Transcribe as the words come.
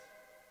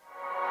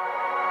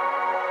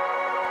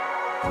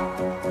Good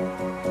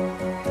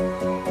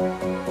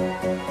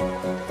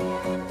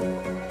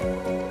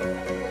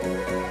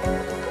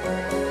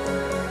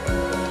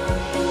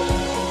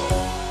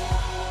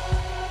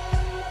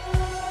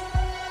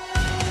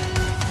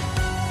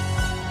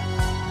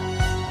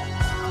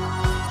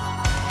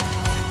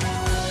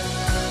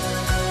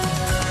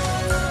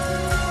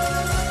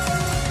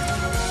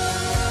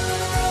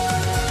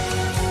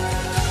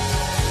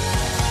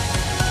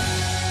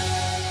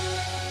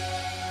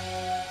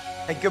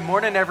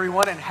morning,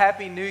 everyone, and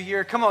Happy New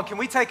Year. Come on, can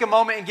we take a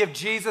moment and give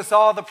Jesus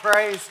all the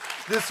praise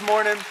this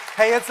morning?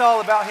 Hey, it's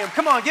all about Him.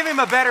 Come on, give Him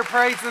a better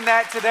praise than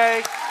that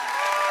today.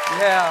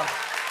 Yeah.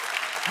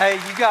 Hey,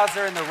 you guys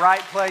are in the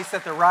right place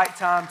at the right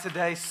time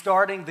today,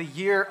 starting the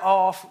year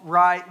off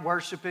right,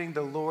 worshiping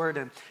the Lord,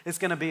 and it's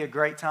going to be a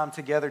great time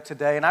together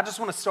today. And I just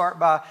want to start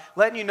by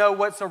letting you know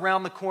what's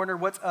around the corner,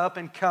 what's up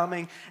and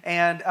coming.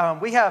 And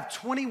we have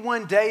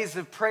 21 days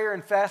of prayer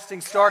and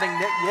fasting starting.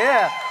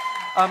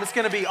 It's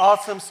going to be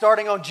awesome,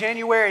 starting on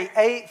January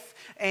 8th,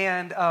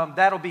 and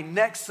that'll be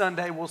next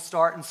Sunday we'll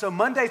start. And so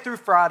Monday through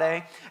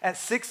Friday at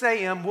 6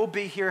 a.m. we'll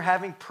be here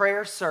having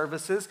prayer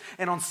services,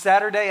 and on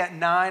Saturday at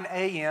 9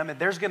 a.m. and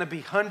there's going to be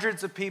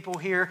hundreds of people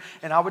here,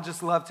 and I would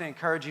just love to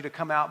encourage you to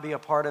come out and be a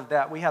part of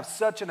that. We have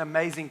such an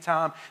amazing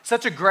time,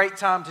 such a great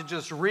time to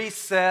just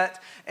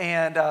reset,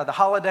 and the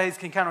holidays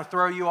can kind of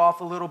throw you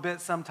off a little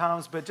bit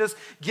sometimes, but just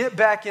get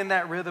back in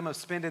that rhythm of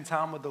spending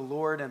time with the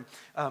Lord, and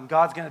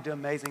God's going to do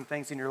amazing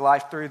things in your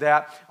life through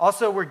that.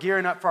 Also, we're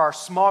gearing up for our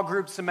small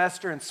group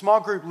semester, and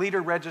small group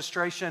leader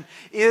registration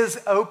is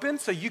open,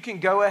 so you can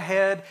go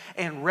ahead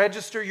and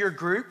register your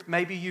group.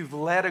 Maybe you've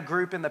led a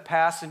group in the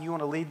past and you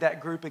want to lead that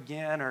group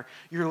again, or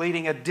you're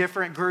leading a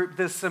different group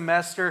this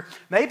semester.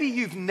 Maybe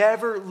you've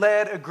never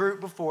led a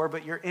group before,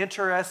 but you're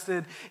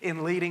interested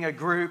in leading a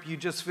group. You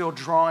just feel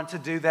drawn to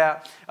do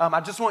that. I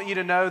just want you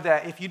to know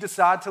that if you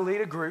decide to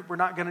lead a group, we're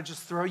not going to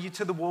just throw you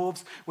to the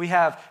wolves. We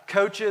have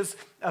coaches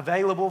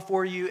available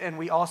for you, and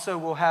we also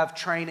will have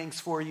trainings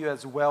for you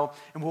as well,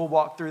 and we'll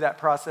walk through that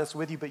process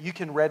with you. But you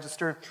can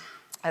register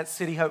at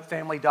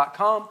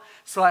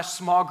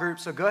cityhopefamily.com/small group.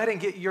 So go ahead and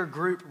get your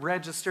group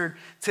registered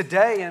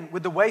today. And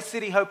with the way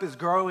City Hope is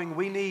growing,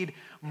 we need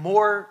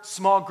more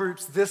small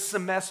groups this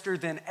semester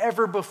than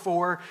ever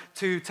before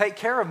to take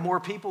care of more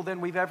people than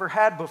we've ever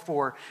had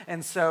before.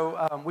 And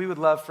so we would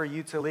love for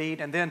you to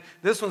lead. And then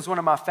this one's one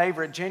of my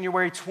favorite.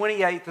 January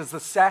 28th is the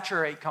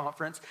Saturate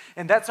Conference.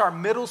 And that's our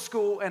middle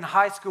school and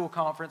high school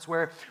conference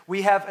where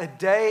we have a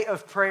day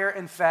of prayer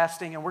and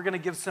fasting. And we're going to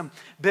give some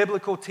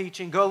biblical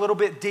teaching, go a little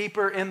bit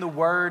deeper in the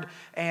Word,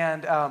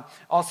 and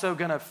also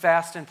going to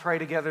fast and pray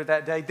together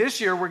that day. This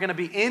year, we're going to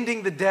be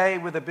ending the day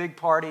with a big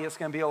party. It's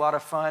going to be a lot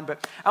of fun.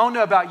 But I don't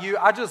know about you,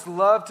 I just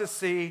love to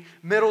see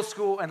middle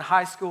school and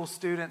high school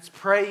students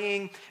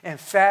praying and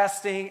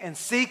fasting and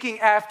seeking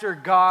after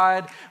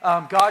God.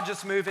 God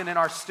just moving in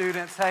our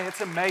students. Hey,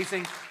 it's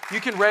amazing. You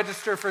can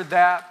register for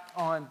that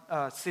on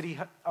the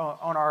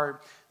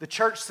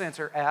Church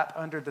Center app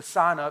under the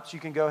sign-ups. You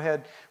can go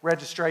ahead.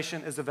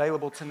 Registration is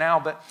available to now.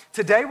 But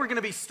today we're going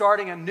to be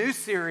starting a new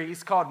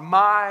series called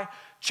My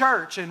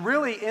Church. And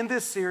really in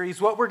this series,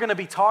 what we're going to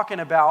be talking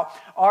about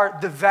are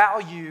the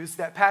values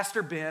that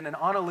Pastor Ben and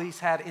Annalise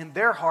had in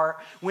their heart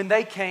when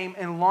they came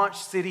and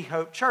launched City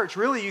Hope Church.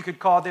 Really, you could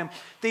call them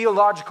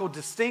theological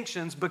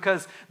distinctions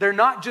because they're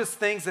not just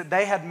things that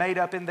they had made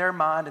up in their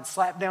mind and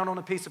slapped down on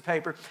a piece of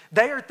paper.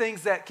 They are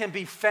things that can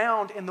be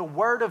found in the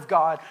Word of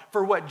God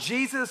for what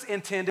Jesus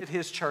intended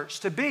His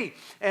church to be.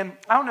 And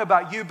I don't know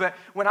about you, but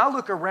when I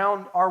look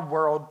around our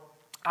world,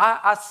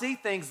 I see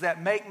things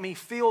that make me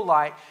feel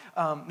like,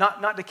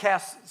 not to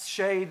cast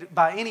shade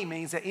by any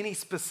means at any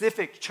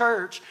specific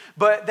church,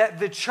 but that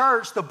the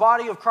church, the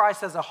body of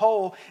Christ as a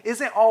whole,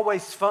 isn't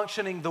always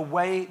functioning the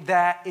way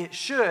that it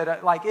should.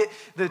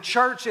 The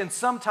church, and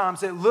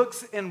sometimes it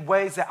looks in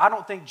ways that I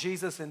don't think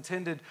Jesus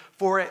intended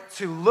for it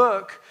to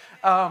look.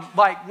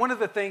 Like one of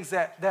the things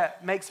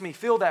that makes me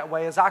feel that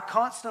way is I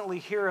constantly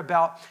hear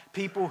about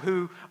people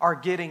who are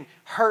getting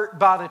hurt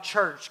by the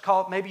church.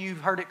 Maybe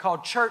you've heard it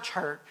called church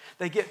hurt.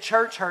 They get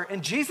church hurt.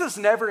 And Jesus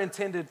never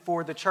intended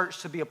for the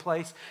church to be a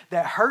place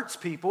that hurts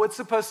people. It's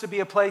supposed to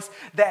be a place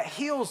that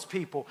heals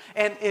people.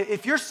 And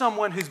if you're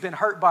someone who's been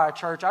hurt by a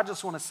church, I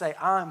just want to say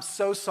I'm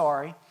so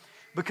sorry,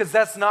 because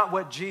that's not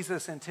what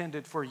Jesus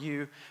intended for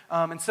you.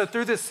 And so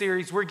through this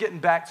series, we're getting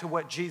back to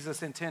what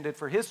Jesus intended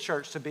for His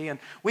church to be. And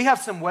we have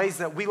some ways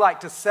that we like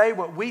to say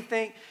what we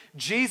think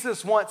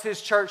Jesus wants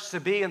His church to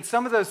be. And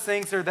some of those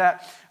things are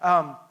that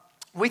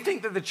we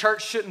think that the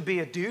church shouldn't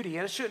be a duty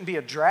and it shouldn't be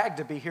a drag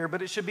to be here,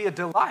 but it should be a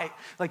delight.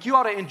 Like you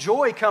ought to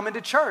enjoy coming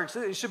to church.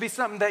 It should be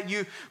something that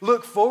you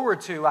look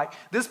forward to. Like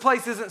this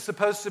place isn't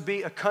supposed to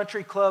be a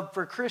country club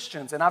for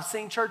Christians. And I've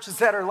seen churches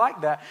that are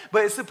like that,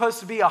 but it's supposed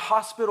to be a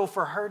hospital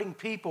for hurting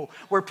people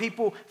where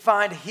people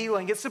find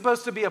healing. It's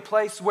supposed to be a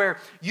place where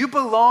you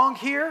belong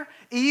here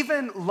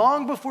even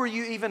long before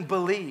you even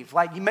believe.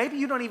 Like maybe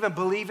you don't even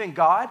believe in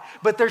God,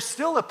 but there's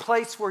still a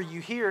place for you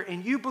here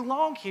and you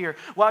belong here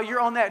while you're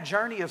on that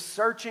journey of service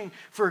searching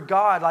for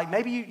God. Like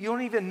maybe you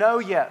don't even know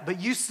yet, but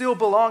you still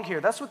belong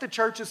here. That's what the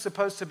church is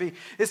supposed to be.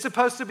 It's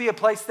supposed to be a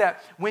place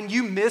that when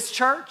you miss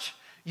church,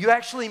 you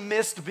actually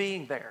missed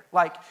being there.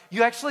 Like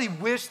you actually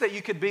wish that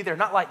you could be there.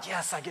 Not like,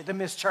 yes, I get to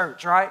miss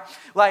church, right?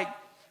 Like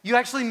you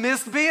actually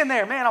missed being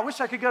there. Man, I wish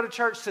I could go to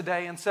church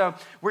today. And so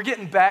we're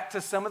getting back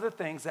to some of the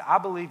things that I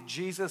believe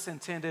Jesus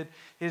intended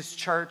his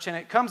church. And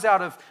it comes out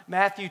of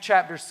Matthew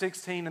chapter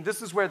 16. And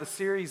this is where the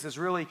series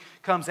really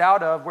comes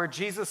out of, where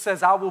Jesus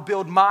says, I will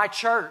build my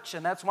church.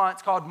 And that's why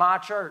it's called My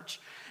Church.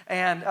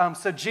 And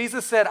so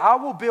Jesus said, I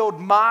will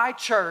build my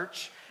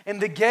church, and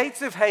the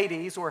gates of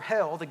Hades, or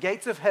hell, the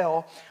gates of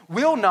hell,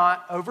 will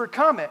not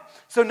overcome it.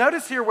 So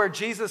notice here where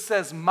Jesus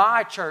says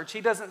my church,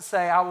 he doesn't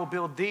say I will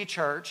build the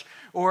church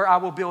or I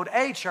will build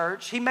a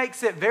church. He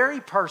makes it very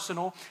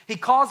personal. He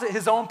calls it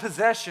his own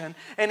possession,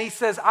 and he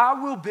says, I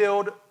will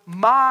build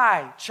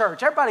my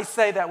church. Everybody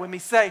say that with me.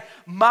 Say,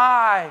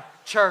 my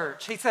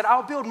church. He said,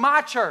 I'll build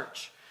my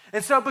church.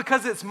 And so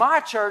because it's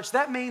my church,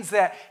 that means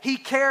that he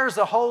cares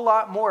a whole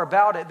lot more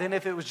about it than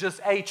if it was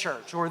just a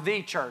church or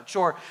the church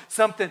or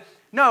something.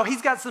 No,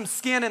 he's got some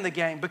skin in the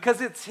game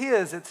because it's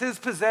his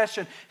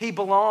possession. It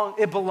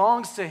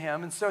belongs to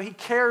him, and so he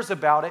cares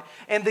about it.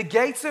 And the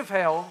gates of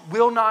hell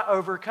will not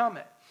overcome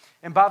it.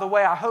 And by the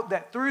way, I hope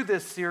that through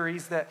this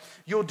series that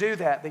you'll do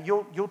that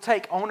you'll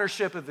take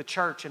ownership of the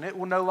church, and it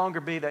will no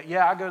longer be that,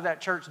 yeah, I go to that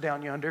church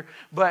down yonder,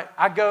 but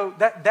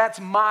that's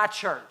my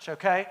church,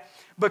 okay?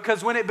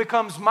 Because when it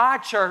becomes my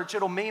church,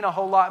 it'll mean a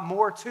whole lot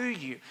more to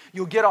you.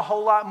 You'll get a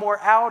whole lot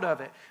more out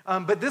of it.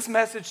 But this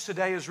message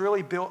today is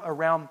really built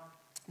around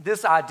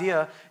this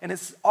idea, and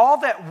it's all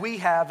that we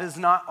have is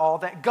not all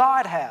that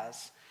God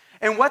has.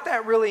 And what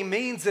that really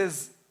means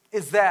is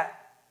that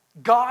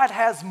God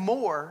has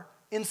more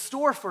in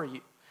store for you.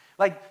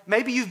 Like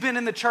maybe you've been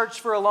in the church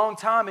for a long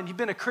time and you've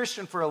been a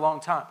Christian for a long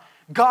time.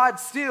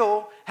 God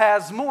still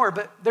has more,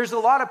 but there's a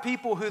lot of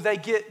people who they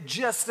get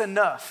just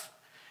enough.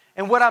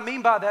 And what I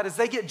mean by that is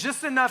they get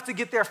just enough to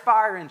get their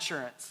fire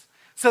insurance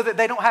so that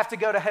they don't have to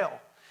go to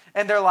hell.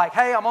 And they're like,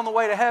 hey, I'm on the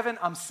way to heaven.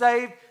 I'm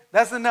saved.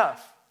 That's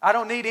enough. I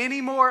don't need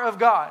any more of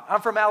God. I'm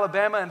from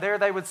Alabama, and there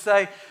they would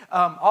say,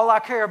 all I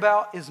care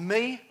about is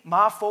me,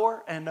 my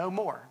four, and no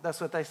more. That's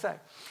what they say.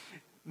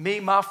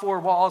 Me, my four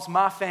walls,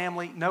 my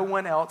family, no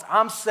one else.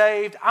 I'm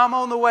saved. I'm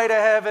on the way to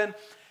heaven.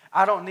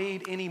 I don't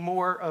need any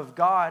more of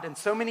God. And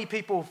so many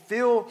people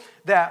feel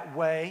that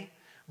way,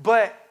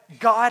 but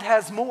God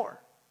has more.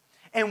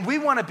 And we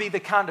want to be the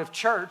kind of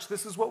church,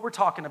 this is what we're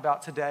talking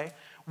about today.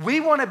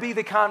 We want to be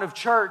the kind of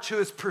church who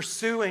is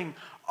pursuing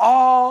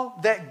all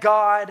that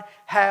God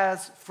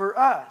has for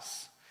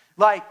us.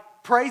 Like,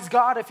 praise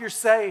God if you're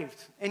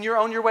saved and you're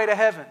on your way to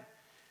heaven.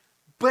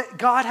 But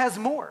God has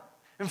more.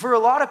 And for a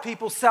lot of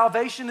people,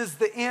 salvation is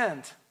the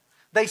end.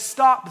 They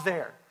stop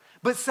there.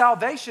 But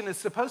salvation is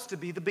supposed to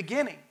be the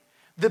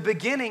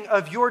beginning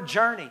of your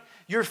journey,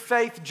 your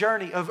faith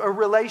journey, of a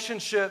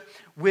relationship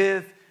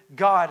with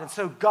God. And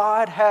so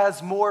God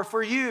has more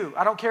for you.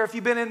 I don't care if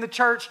you've been in the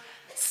church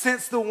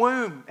since the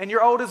womb and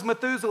you're old as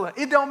Methuselah.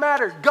 It don't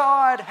matter.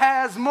 God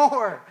has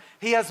more.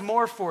 He has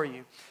more for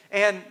you.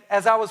 And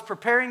as I was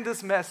preparing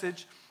this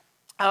message,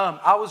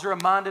 I was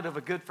reminded of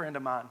a good friend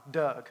of mine,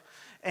 Doug.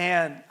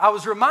 And I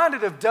was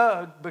reminded of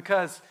Doug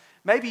because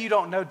maybe you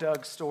don't know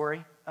Doug's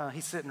story.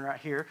 He's sitting right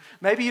here.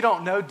 Maybe you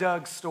don't know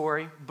Doug's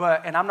story,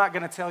 and I'm not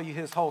going to tell you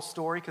his whole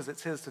story because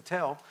it's his to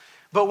tell.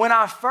 But when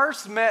I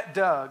first met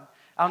Doug,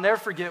 I'll never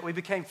forget, we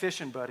became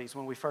fishing buddies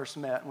when we first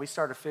met, and we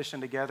started fishing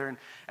together. And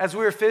as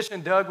we were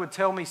fishing, Doug would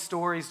tell me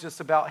stories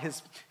just about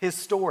his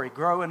story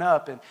growing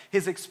up and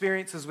his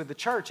experiences with the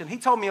church. And he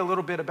told me a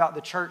little bit about the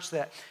church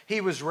that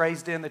he was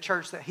raised in, the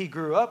church that he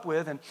grew up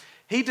with. And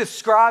he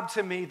described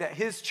to me that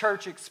his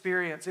church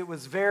experience, it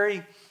was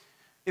very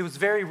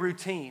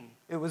routine.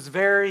 It was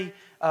very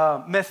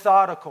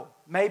methodical,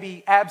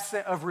 maybe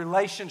absent of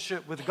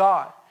relationship with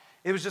God.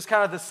 It was just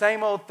kind of the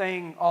same old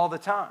thing all the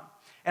time.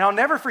 And I'll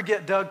never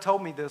forget, Doug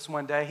told me this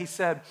one day. He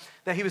said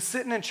that he was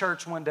sitting in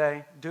church one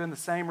day doing the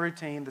same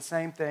routine, the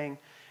same thing.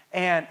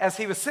 And as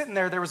he was sitting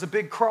there was a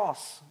big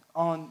cross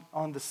on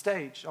the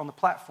stage, on the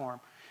platform.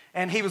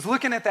 And he was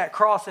looking at that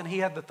cross and he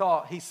had the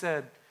thought, he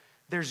said,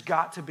 there's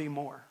got to be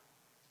more.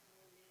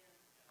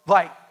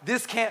 Like,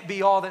 this can't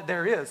be all that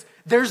there is.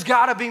 There's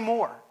got to be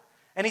more.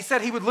 And he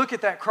said he would look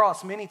at that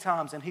cross many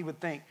times and he would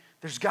think,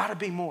 there's got to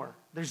be more.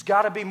 There's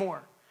got to be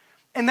more.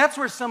 And that's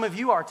where some of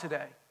you are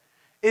today.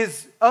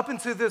 Is up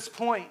until this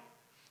point,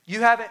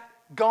 you haven't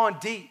gone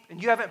deep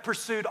and you haven't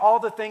pursued all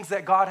the things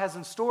that God has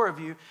in store of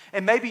you.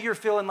 And maybe you're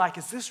feeling like,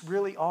 is this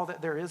really all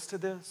that there is to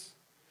this?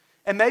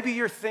 And maybe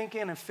you're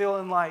thinking and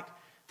feeling like,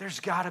 there's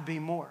got to be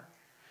more.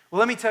 Well,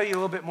 let me tell you a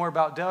little bit more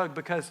about Doug,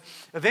 because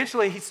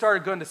eventually he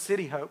started going to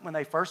City Hope when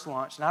they first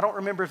launched. And I don't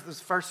remember if it was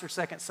the first or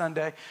second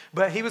Sunday,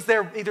 but he was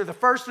there either the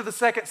first or the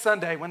second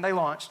Sunday when they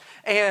launched.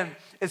 And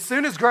as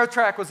soon as Growth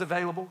Track was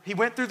available, he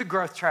went through the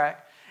Growth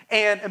Track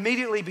and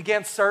immediately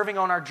began serving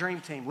on our dream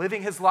team,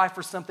 living his life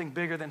for something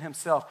bigger than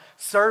himself,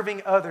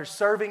 serving others,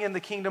 serving in the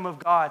kingdom of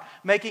God,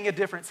 making a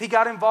difference. He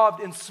got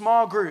involved in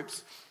small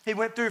groups. He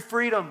went through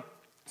Freedom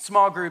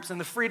small groups and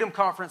the Freedom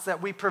Conference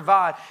that we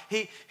provide.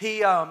 He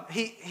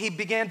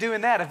began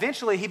doing that.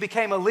 Eventually, he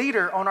became a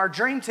leader on our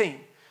dream team.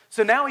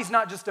 So now he's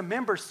not just a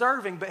member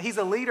serving, but he's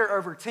a leader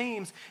over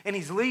teams, and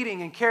he's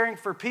leading and caring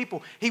for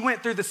people. He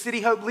went through the City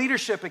Hope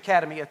Leadership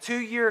Academy, a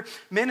 2-year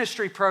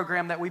ministry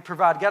program that we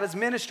provide. Got his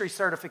ministry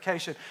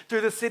certification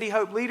through the City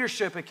Hope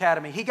Leadership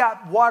Academy. He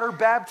got water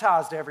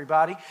baptized,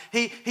 everybody.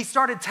 He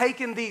started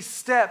taking these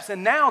steps,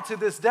 and now to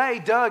this day,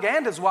 Doug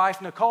and his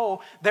wife,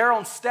 Nicole, they're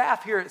on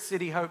staff here at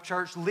City Hope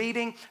Church,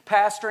 leading,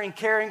 pastoring,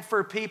 caring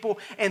for people.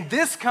 And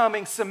this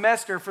coming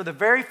semester, for the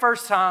very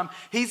first time,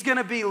 he's going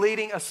to be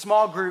leading a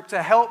small group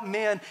to help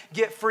men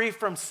get free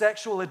from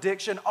sexual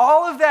addiction.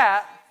 All of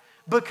that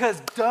because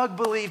Doug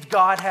believed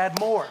God had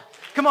more.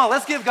 Come on,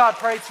 let's give God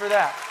praise for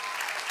that.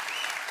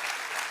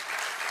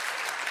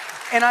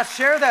 And I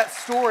share that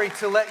story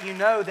to let you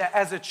know that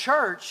as a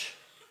church,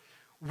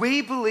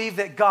 we believe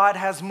that God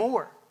has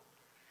more.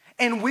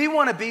 And we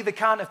want to be the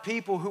kind of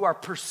people who are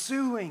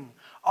pursuing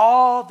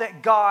all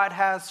that God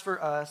has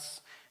for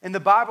us. And the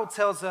Bible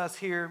tells us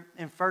here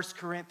in 1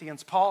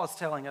 Corinthians, Paul is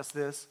telling us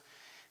this.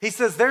 He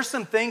says there's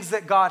some things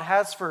that God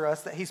has for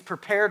us, that he's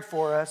prepared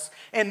for us,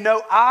 and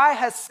no eye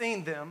has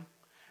seen them,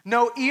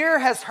 no ear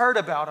has heard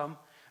about them,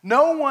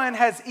 no one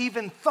has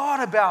even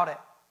thought about it.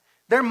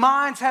 Their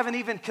minds haven't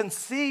even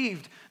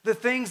conceived the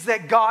things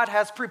that God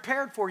has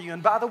prepared for you.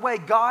 And by the way,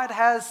 God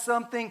has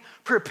something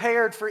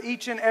prepared for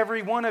each and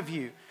every one of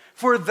you,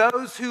 for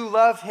those who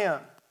love him.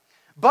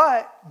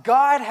 But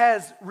God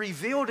has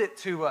revealed it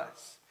to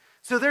us.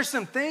 So there's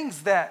some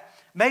things that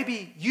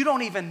maybe you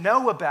don't even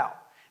know about,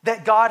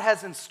 that God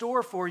has in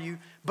store for you,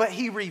 but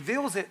he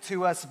reveals it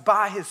to us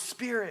by his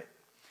Spirit.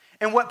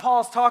 And what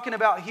Paul's talking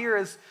about here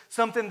is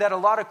something that a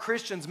lot of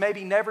Christians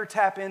maybe never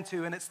tap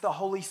into, and it's the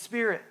Holy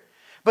Spirit.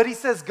 But he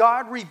says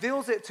God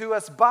reveals it to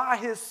us by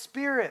his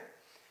Spirit.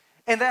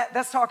 And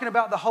that's talking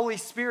about the Holy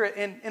Spirit.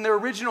 In the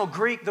original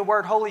Greek, the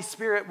word Holy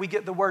Spirit, we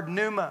get the word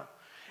pneuma.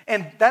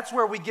 And that's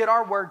where we get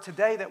our word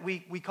today that we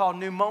call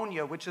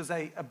pneumonia, which is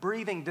a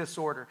breathing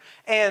disorder.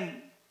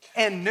 And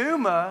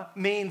pneuma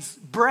means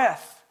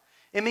breath.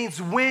 It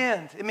means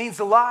wind. It means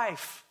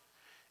life.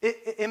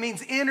 It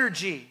means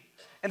energy.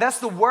 And that's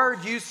the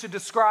word used to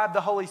describe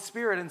the Holy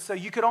Spirit. And so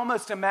you could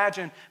almost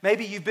imagine,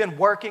 maybe you've been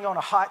working on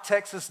a hot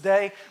Texas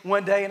day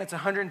one day and it's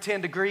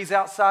 110 degrees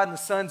outside and the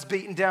sun's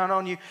beating down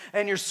on you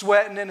and you're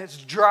sweating and it's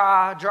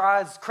dry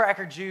as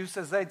cracker juice,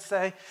 as they'd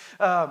say.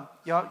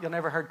 Y'all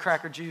never heard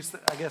cracker juice?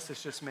 I guess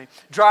it's just me.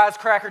 Dry as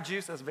cracker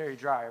juice. That's very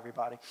dry,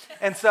 everybody.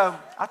 And so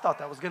I thought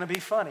that was going to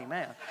be funny,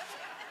 man.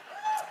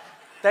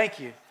 Thank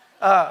you.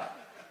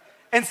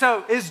 And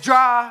so it's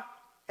dry,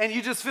 and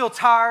you just feel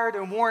tired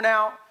and worn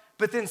out,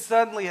 but then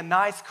suddenly a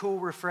nice, cool,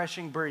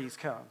 refreshing breeze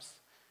comes.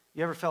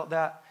 You ever felt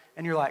that?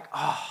 And you're like,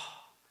 oh,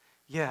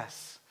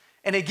 yes.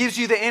 And it gives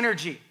you the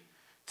energy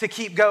to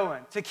keep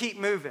going, to keep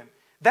moving.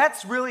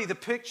 That's really the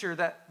picture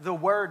that the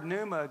word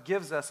pneuma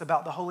gives us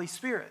about the Holy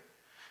Spirit,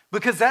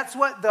 because that's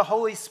what the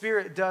Holy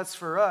Spirit does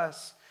for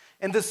us.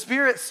 And the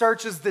Spirit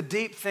searches the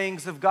deep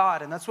things of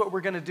God, and that's what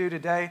we're going to do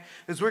today,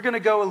 is we're going to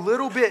go a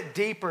little bit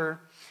deeper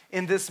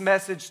in this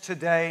message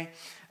today,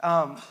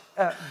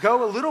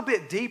 go a little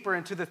bit deeper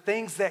into the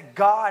things that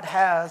God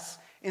has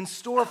in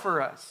store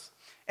for us.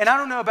 And I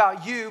don't know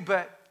about you,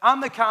 but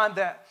I'm the kind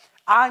that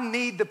I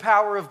need the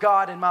power of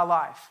God in my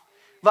life.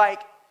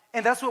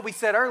 And that's what we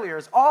said earlier,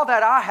 is all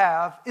that I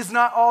have is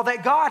not all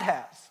that God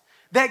has.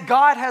 That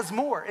God has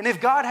more. And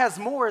if God has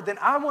more, then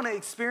I want to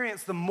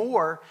experience the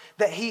more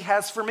that he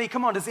has for me.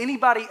 Come on, does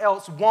anybody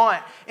else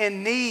want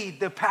and need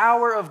the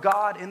power of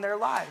God in their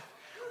life?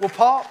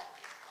 Well,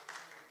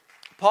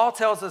 Paul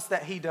tells us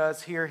that he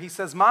does here. He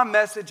says, my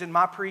message and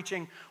my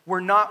preaching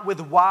were not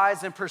with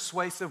wise and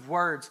persuasive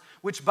words,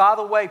 which, by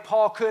the way,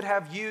 Paul could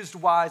have used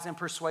wise and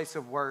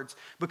persuasive words,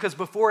 because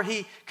before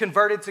he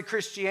converted to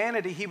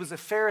Christianity, he was a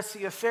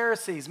Pharisee of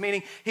Pharisees,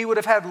 meaning he would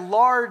have had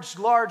large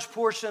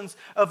portions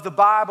of the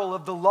Bible,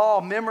 of the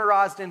law,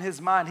 memorized in his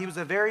mind. He was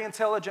a very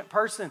intelligent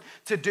person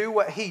to do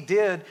what he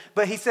did,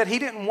 but he said he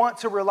didn't want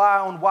to rely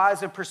on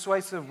wise and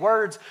persuasive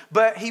words,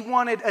 but he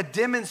wanted a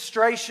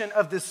demonstration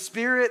of the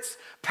Spirit's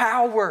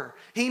power.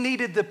 He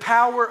needed the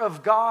power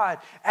of God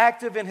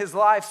active in his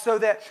life so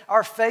that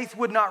our faith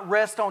would not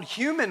rest on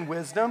human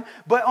wisdom,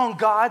 but on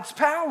God's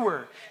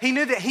power. He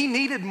knew that he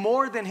needed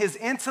more than his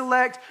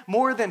intellect,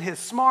 more than his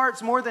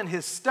smarts, more than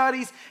his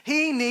studies.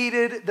 He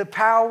needed the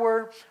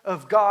power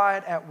of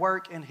God at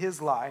work in his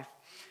life.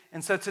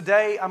 And so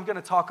today I'm going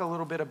to talk a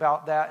little bit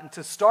about that. And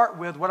to start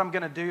with, what I'm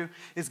going to do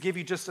is give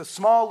you just a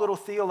small little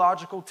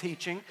theological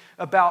teaching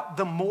about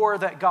the more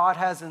that God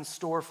has in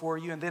store for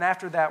you. And then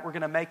after that, we're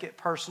going to make it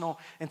personal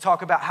and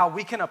talk about how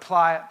we can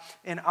apply it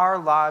in our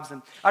lives.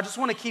 And I just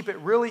want to keep it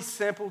really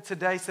simple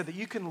today so that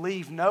you can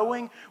leave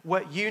knowing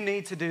what you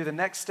need to do, the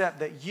next step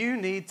that you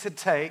need to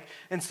take.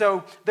 And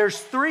so there's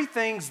 3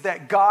 things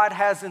that God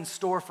has in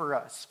store for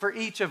us, for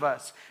each of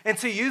us. And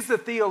to use the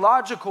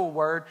theological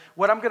word,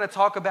 what I'm going to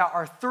talk about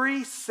are 3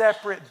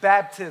 separate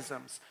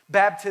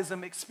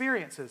baptism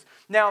experiences.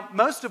 Now,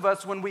 most of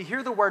us, when we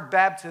hear the word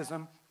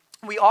baptism,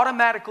 we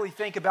automatically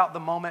think about the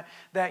moment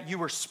that you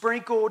were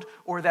sprinkled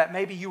or that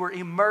maybe you were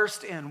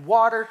immersed in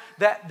water,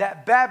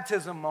 that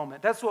baptism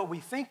moment. That's what we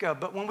think of.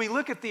 But when we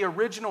look at the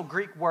original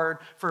Greek word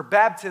for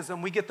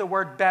baptism, we get the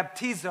word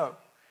baptizo.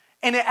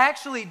 And it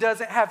actually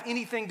doesn't have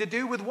anything to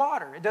do with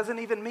water. It doesn't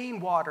even mean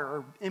water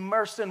or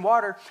immersed in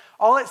water.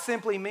 All it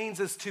simply means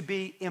is to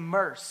be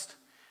immersed.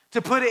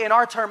 To put it in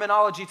our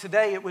terminology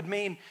today, it would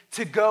mean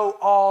to go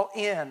all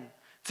in.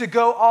 To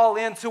go all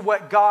into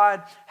what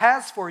God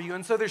has for you.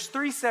 And so there's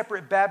 3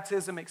 separate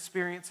baptism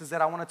experiences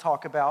that I want to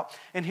talk about.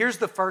 And here's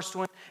the first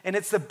one, and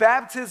it's the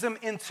baptism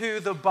into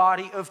the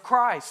body of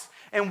Christ.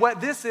 And what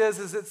this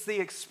is it's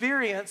the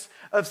experience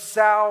of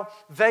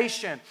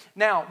salvation.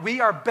 Now,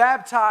 we are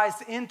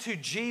baptized into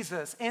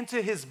Jesus,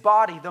 into his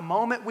body, the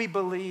moment we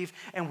believe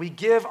and we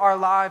give our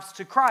lives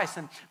to Christ.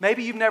 And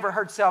maybe you've never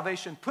heard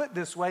salvation put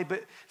this way,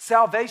 but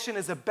salvation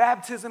is a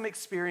baptism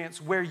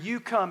experience where you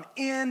come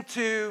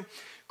into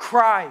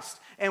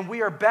Christ, and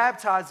we are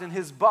baptized in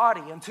his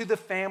body into the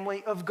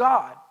family of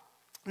God.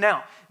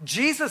 Now,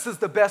 Jesus is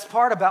the best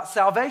part about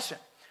salvation.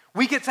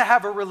 We get to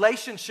have a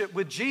relationship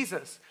with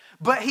Jesus,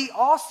 but he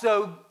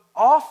also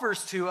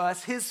offers to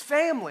us his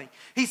family.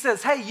 He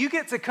says, hey, you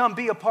get to come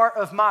be a part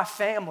of my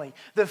family,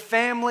 the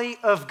family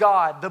of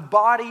God, the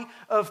body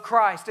of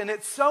Christ. And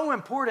it's so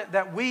important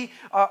that we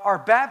are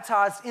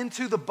baptized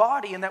into the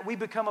body and that we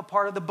become a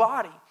part of the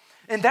body.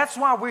 And that's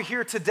why we're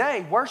here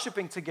today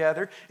worshiping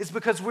together, is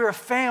because we're a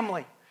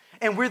family.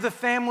 And we're the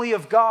family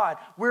of God.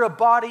 We're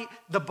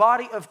the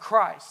body of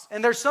Christ.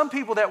 And there's some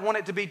people that want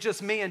it to be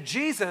just me and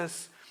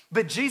Jesus,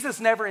 but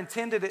Jesus never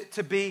intended it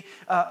to be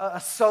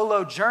a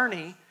solo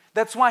journey.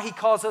 That's why he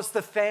calls us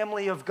the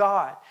family of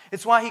God.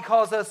 It's why he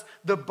calls us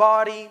the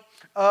body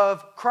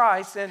of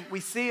Christ. And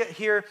we see it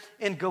here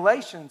in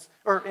Galatians,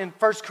 or in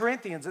 1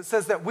 Corinthians. It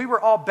says that we were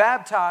all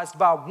baptized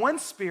by one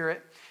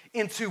Spirit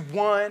into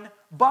one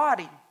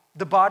body.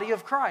 The body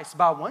of Christ,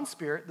 by one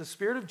Spirit, the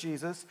Spirit of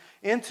Jesus,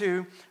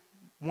 into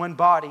one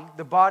body,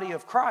 the body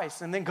of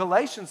Christ. And then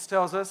Galatians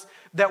tells us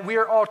that we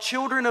are all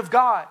children of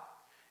God.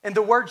 And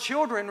the word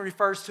children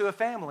refers to a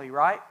family,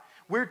 right?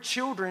 We're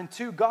children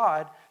to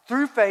God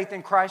through faith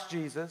in Christ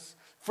Jesus.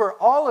 For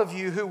all of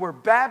you who were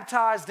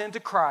baptized into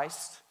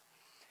Christ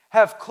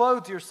have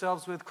clothed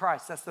yourselves with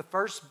Christ. That's the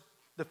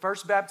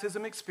first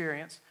baptism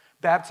experience.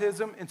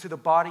 Baptism into the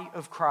body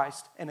of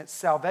Christ, and it's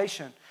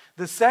salvation.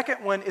 The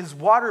second one is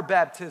water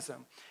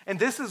baptism. And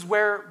this is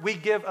where we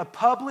give a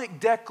public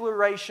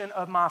declaration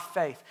of my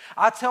faith.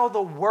 I tell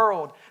the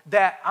world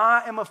that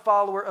I am a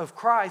follower of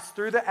Christ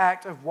through the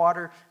act of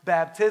water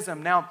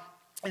baptism. Now,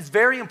 it's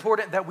very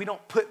important that we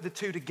don't put the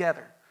two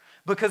together,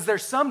 because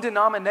there's some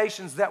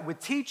denominations that would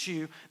teach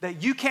you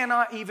that you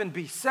cannot even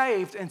be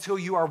saved until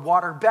you are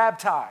water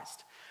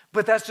baptized.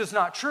 But that's just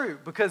not true,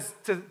 because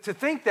to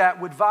think that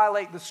would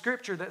violate the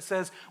scripture that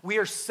says we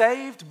are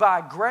saved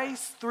by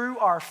grace through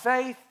our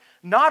faith,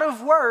 not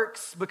of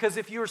works, because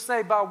if you were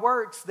saved by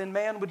works, then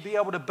man would be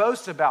able to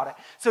boast about it.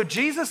 So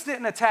Jesus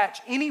didn't attach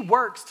any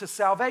works to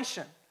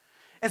salvation.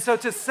 And so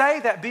to say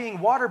that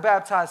being water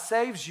baptized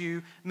saves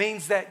you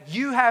means that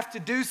you have to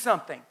do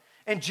something.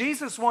 And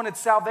Jesus wanted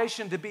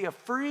salvation to be a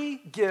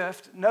free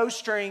gift, no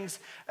strings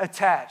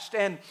attached.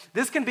 And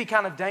this can be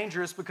kind of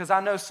dangerous, because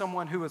I know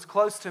someone who was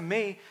close to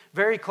me,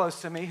 very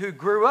close to me, who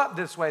grew up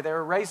this way. They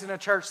were raised in a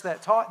church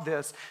that taught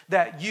this,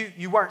 that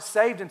you weren't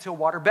saved until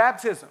water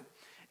baptism.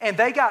 And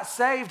they got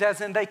saved as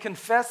in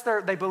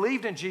they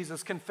believed in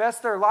Jesus,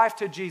 confessed their life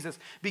to Jesus,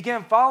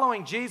 began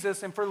following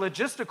Jesus, and for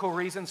logistical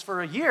reasons,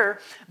 for a year,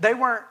 they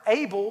weren't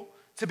able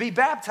to be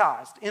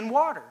baptized in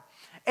water.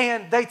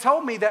 And they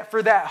told me that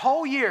for that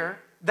whole year,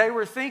 they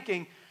were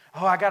thinking,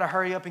 oh, I got to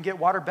hurry up and get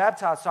water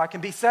baptized so I can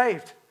be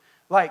saved.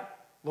 Like,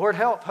 Lord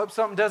help, hope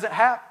something doesn't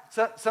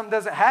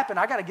happen.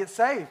 I got to get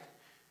saved.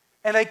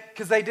 And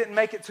because they didn't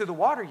make it to the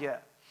water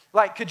yet.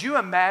 Like, could you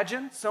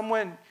imagine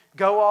someone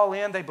go all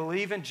in, they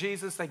believe in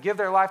Jesus, they give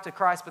their life to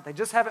Christ, but they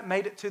just haven't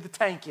made it to the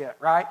tank yet,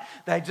 right?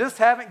 They just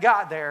haven't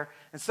got there,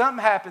 and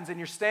something happens, and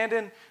you're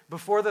standing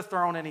before the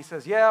throne, and he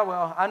says, yeah,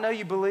 well, I know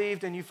you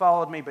believed and you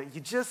followed me, but you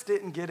just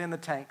didn't get in the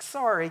tank.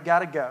 Sorry,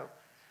 gotta go.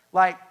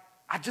 Like,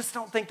 I just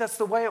don't think that's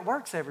the way it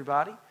works,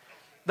 everybody.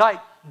 Like,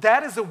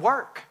 that is a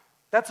work.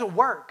 That's a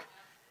work.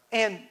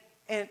 And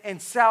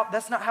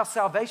that's not how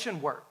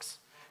salvation works.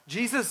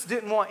 Jesus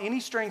didn't want any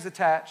strings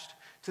attached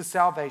to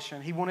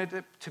salvation. He wanted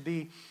it to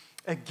be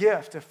a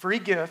gift, a free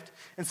gift.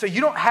 And so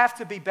you don't have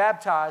to be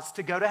baptized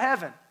to go to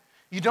heaven.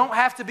 You don't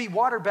have to be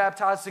water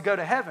baptized to go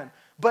to heaven.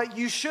 But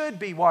you should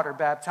be water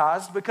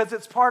baptized, because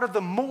it's part of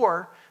the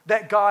more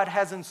that God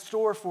has in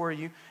store for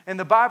you. And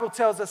the Bible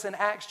tells us in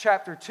Acts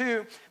chapter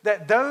 2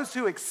 that those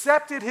who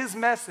accepted his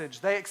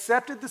message, they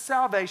accepted the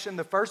salvation,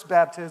 the first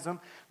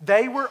baptism,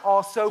 they were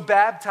also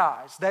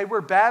baptized. They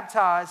were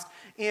baptized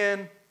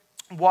in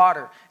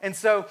water. And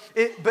so,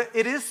 but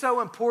it is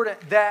so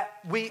important that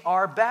we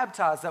are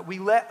baptized, that we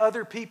let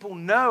other people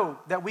know,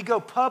 that we go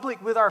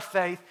public with our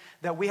faith,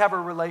 that we have a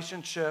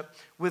relationship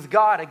with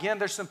God. Again,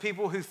 there's some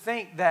people who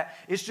think that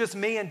it's just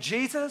me and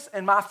Jesus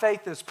and my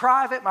faith is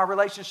private, my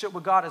relationship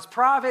with God is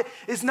private,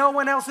 it's no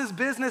one else's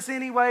business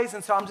anyways,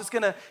 and so I'm just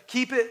going to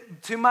keep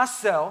it to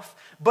myself.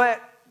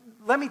 But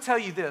let me tell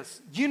you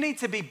this, you need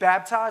to be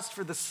baptized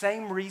for the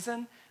same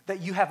reason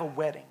that you have a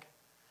wedding.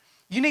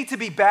 You need to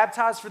be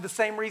baptized for the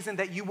same reason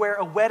that you wear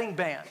a wedding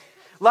band.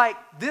 Like,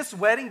 this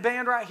wedding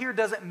band right here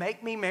doesn't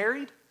make me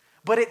married,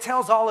 but it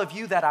tells all of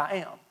you that I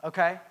am,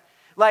 okay?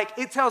 Like,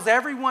 it tells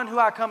everyone who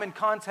I come in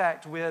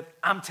contact with,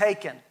 I'm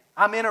taken.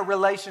 I'm in a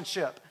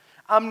relationship.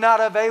 I'm not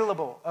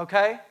available,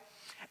 okay?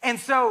 And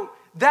so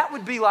that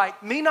would be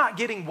like, me not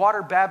getting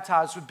water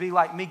baptized would be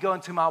like me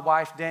going to my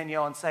wife,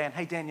 Danielle, and saying,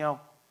 hey, Danielle,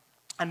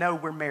 I know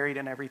we're married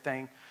and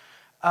everything,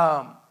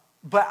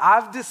 but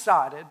I've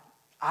decided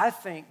I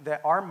think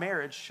that our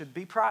marriage should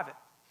be private.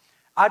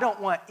 I don't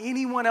want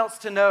anyone else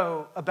to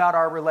know about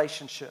our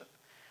relationship.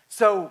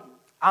 So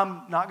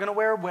I'm not going to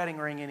wear a wedding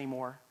ring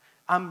anymore.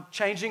 I'm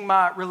changing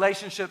my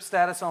relationship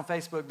status on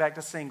Facebook back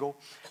to single.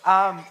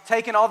 I'm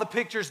taking all the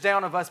pictures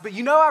down of us. But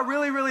you know I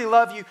really, really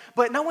love you,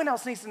 but no one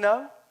else needs to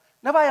know.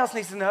 Nobody else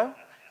needs to know.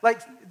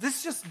 Like, this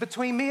is just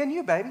between me and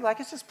you, baby.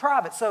 Like, it's just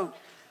private. So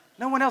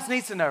no one else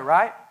needs to know,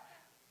 right?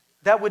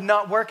 That would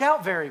not work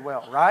out very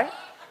well, right?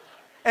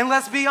 And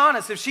let's be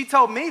honest, if she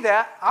told me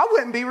that, I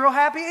wouldn't be real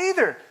happy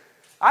either.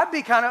 I'd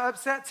be kind of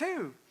upset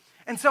too.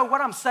 And so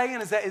what I'm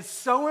saying is that it's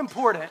so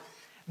important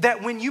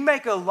that when you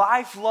make a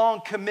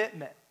lifelong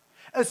commitment,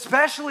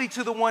 especially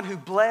to the one who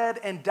bled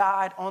and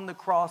died on the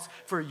cross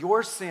for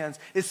your sins,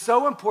 it's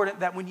so important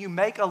that when you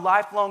make a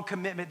lifelong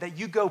commitment that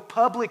you go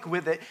public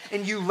with it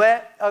and you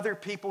let other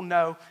people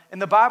know.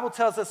 And the Bible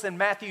tells us in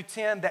Matthew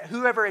 10 that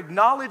whoever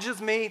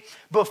acknowledges me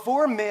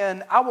before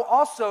men, I will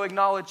also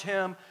acknowledge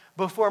him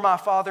before my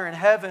Father in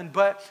heaven,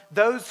 but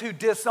those who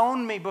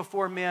disown me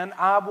before men,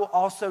 I will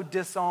also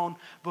disown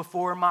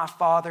before my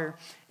Father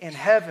in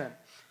heaven.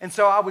 And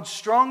so I would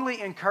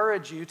strongly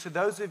encourage you, to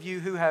those of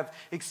you who have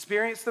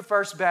experienced the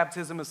first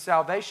baptism of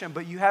salvation,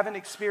 but you haven't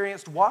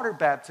experienced water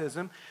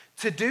baptism,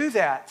 to do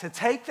that, to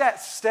take that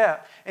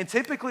step. And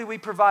typically we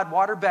provide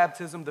water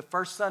baptism the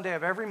first Sunday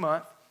of every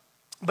month.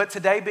 But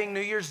today being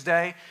New Year's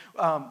Day,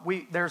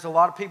 there's a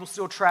lot of people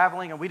still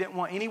traveling, and we didn't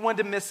want anyone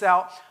to miss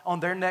out on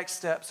their next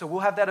step. So we'll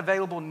have that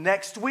available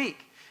next week.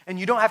 And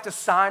you don't have to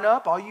sign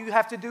up. All you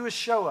have to do is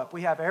show up.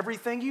 We have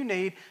everything you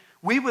need.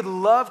 We would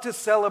love to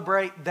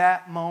celebrate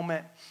that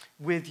moment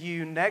with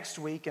you next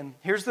week. And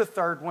here's the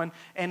third one,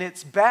 and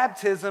it's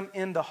baptism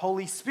in the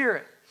Holy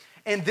Spirit.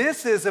 And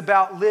this is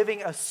about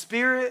living a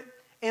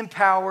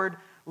Spirit-empowered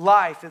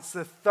life. It's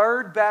the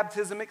third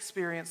baptism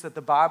experience that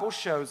the Bible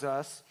shows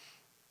us.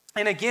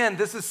 And again,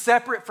 this is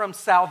separate from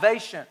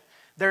salvation.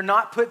 They're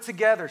not put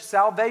together.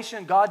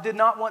 Salvation, God did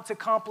not want to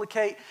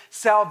complicate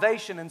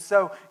salvation. And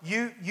so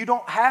you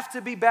don't have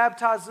to be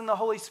baptized in the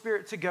Holy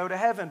Spirit to go to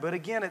heaven. But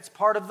again, it's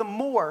part of the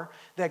more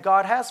that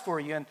God has for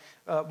you.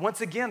 And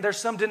once again, there's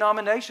some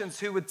denominations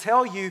who would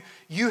tell you,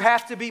 you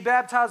have to be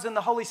baptized in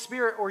the Holy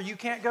Spirit or you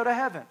can't go to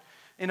heaven.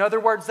 In other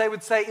words, they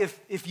would say,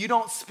 if you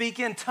don't speak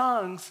in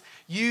tongues,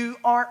 you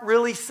aren't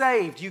really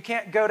saved. You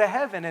can't go to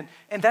heaven.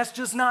 And that's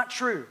just not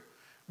true.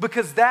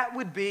 Because that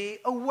would be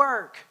a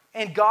work.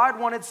 And God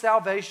wanted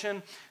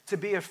salvation to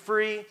be a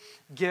free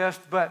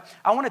gift. But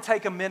I want to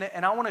take a minute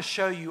and I want to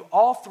show you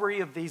all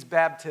three of these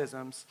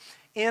baptisms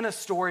in a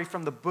story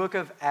from the book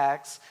of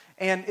Acts.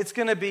 And it's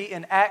going to be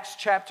in Acts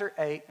chapter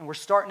 8. And we're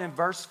starting in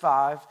verse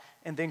 5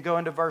 and then go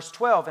into verse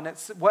 12. And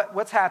it's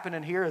what's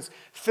happening here is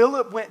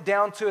Philip went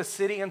down to a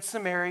city in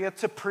Samaria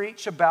to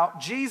preach about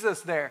Jesus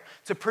there,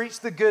 to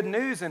preach the good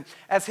news. And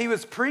as he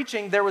was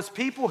preaching, there was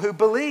people who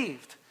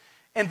believed.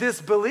 And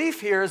this belief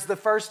here is the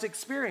first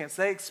experience.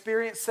 They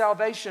experienced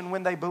salvation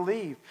when they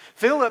believed.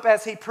 Philip,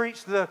 as he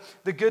preached the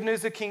good news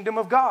of the kingdom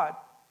of God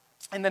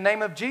in the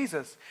name of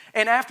Jesus.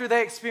 And after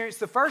they experienced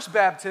the first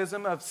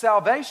baptism of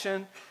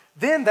salvation,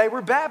 then they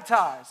were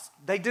baptized.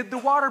 They did the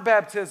water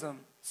baptism.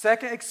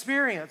 Second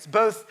experience,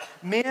 both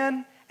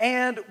men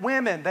and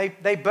women.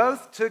 They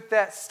both took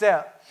that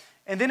step.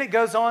 And then it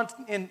goes on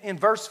in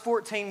verse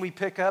 14 we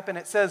pick up and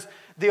it says,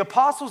 the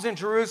apostles in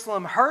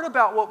Jerusalem heard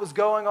about what was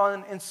going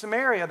on in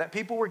Samaria, that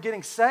people were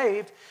getting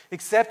saved,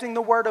 accepting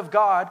the word of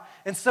God.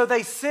 And so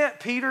they sent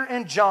Peter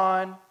and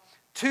John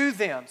to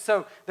them.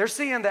 So they're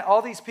seeing that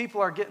all these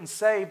people are getting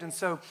saved. And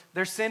so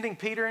they're sending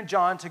Peter and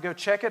John to go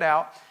check it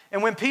out.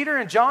 And when Peter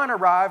and John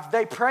arrived,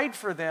 they prayed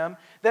for them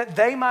that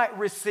they might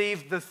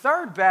receive the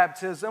third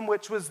baptism,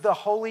 which was the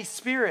Holy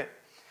Spirit.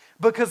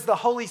 Because the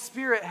Holy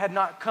Spirit had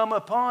not come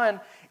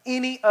upon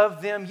any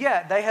of them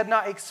yet. They had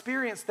not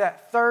experienced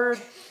that third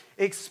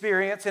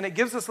experience. And it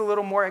gives us a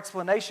little more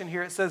explanation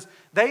here. It says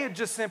they had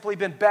just simply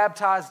been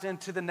baptized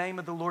into the name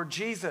of the Lord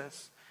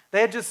Jesus.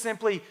 They had just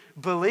simply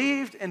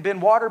believed and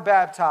been water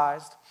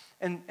baptized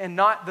and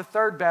not the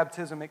third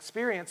baptism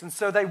experience. And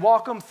so they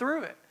walk them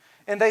through it.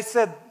 And they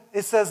said,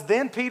 it says,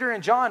 then Peter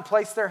and John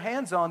placed their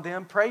hands on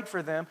them, prayed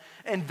for them,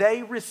 and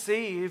they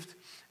received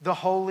the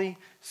Holy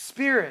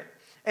Spirit.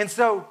 And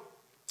so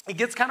it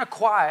gets kind of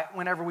quiet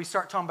whenever we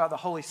start talking about the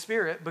Holy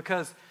Spirit,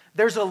 because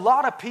there's a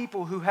lot of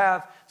people who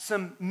have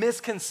some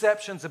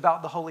misconceptions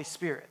about the Holy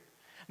Spirit.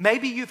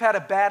 Maybe you've had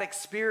a bad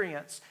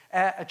experience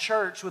at a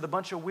church with a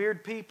bunch of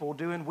weird people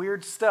doing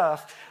weird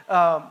stuff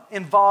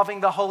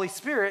involving the Holy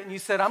Spirit, and you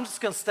said, I'm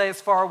just going to stay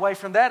as far away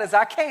from that as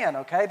I can,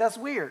 okay? That's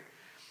weird.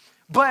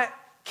 But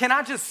can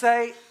I just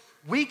say,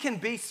 we can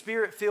be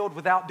Spirit-filled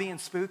without being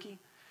spooky.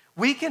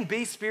 We can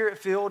be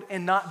Spirit-filled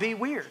and not be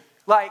weird.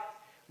 Like,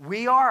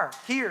 we are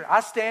here. I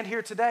stand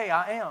here today.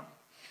 I am.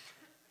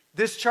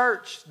 This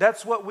church,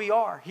 that's what we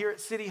are here at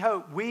City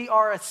Hope. We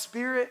are a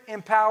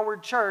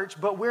Spirit-empowered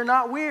church, but we're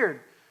not weird.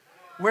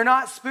 We're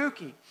not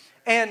spooky.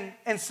 And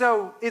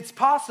so it's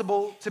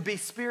possible to be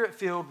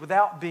Spirit-filled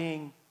without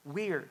being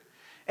weird.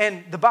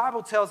 And the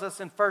Bible tells us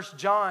in 1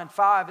 John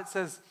 5, it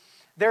says,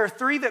 there are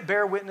three that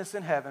bear witness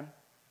in heaven.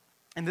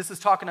 And this is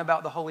talking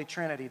about the Holy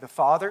Trinity, the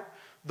Father,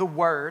 the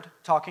Word,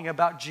 talking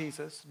about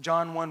Jesus.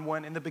 John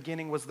 1:1, in the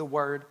beginning was the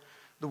Word.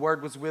 The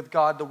Word was with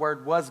God. The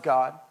Word was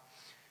God.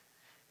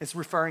 It's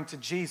referring to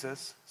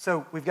Jesus.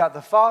 So we've got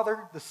the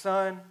Father, the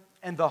Son,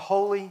 and the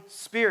Holy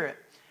Spirit.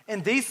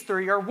 And these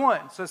three are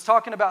one. So it's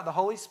talking about the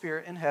Holy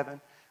Spirit in heaven,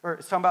 or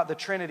it's talking about the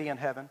Trinity in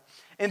heaven.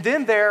 And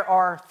then there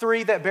are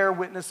three that bear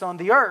witness on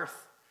the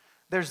earth.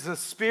 There's the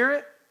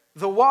Spirit,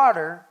 the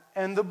water,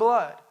 and the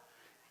blood.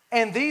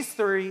 And these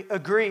three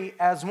agree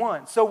as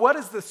one. So what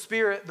is the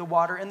Spirit, the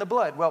water, and the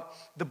blood? Well,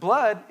 the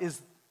blood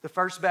is the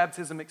first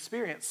baptism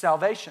experience,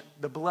 salvation,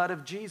 the blood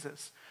of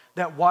Jesus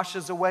that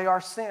washes away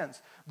our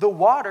sins. The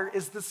water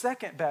is the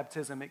second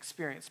baptism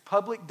experience,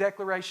 public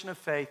declaration of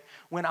faith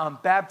when I'm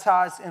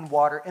baptized in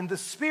water. And the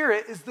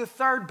Spirit is the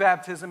third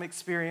baptism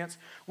experience,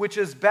 which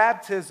is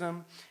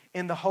baptism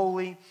in the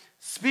Holy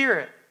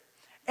Spirit.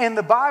 And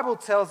the Bible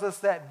tells us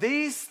that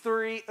these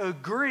three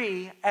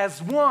agree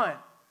as one.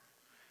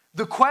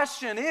 The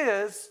question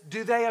is,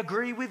 do they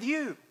agree with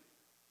you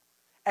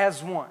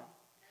as one?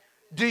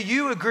 Do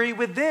you agree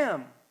with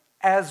them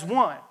as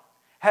one?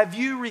 Have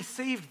you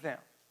received them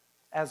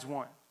as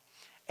one?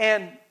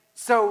 And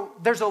so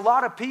there's a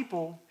lot of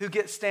people who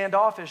get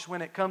standoffish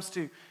when it comes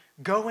to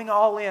going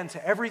all in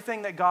to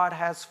everything that God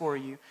has for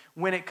you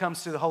when it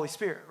comes to the Holy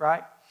Spirit,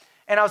 right?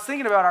 And I was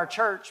thinking about our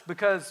church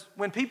because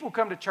when people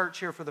come to church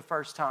here for the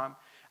first time,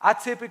 I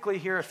typically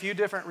hear a few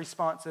different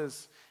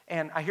responses,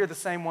 and I hear the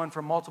same one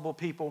from multiple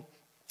people.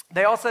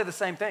 They all say the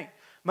same thing.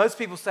 Most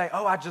people say,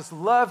 oh, I just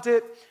loved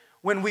it.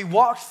 When we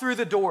walked through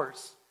the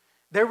doors,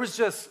 there was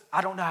just,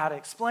 I don't know how to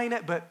explain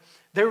it, but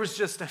there was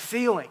just a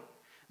feeling.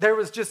 There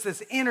was just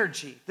this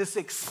energy, this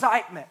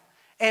excitement.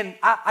 And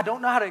I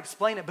don't know how to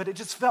explain it, but it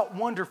just felt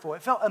wonderful.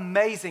 It felt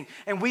amazing.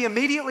 And we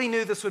immediately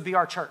knew this would be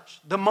our church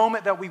the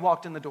moment that we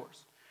walked in the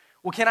doors.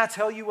 Well, can I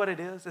tell you what it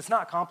is? It's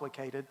not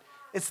complicated.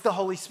 It's the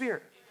Holy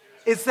Spirit.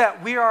 It's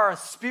that we are a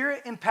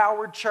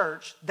Spirit-empowered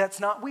church that's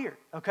not weird,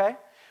 okay?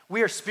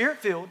 We are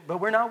Spirit-filled,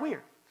 but we're not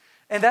weird.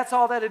 And that's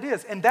all that it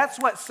is. And that's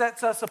what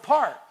sets us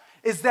apart,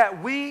 is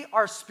that we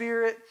are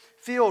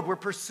Spirit-filled. We're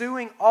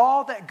pursuing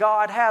all that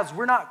God has.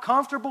 We're not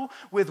comfortable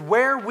with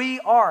where we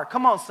are.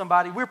 Come on,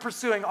 somebody. We're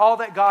pursuing all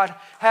that God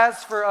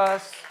has for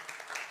us.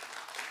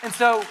 And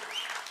so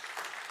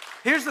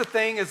here's the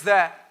thing is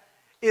that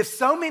if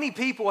so many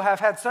people have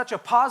had such a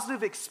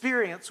positive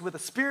experience with a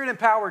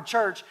Spirit-empowered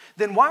church,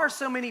 then why are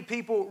so many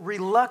people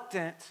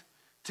reluctant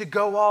to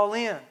go all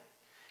in?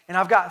 And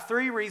I've got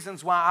three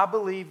reasons why I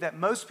believe that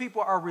most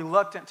people are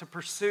reluctant to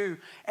pursue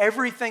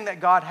everything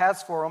that God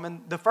has for them.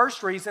 And the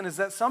first reason is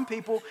that some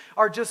people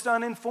are just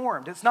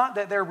uninformed. It's not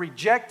that they're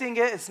rejecting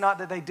it. It's not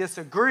that they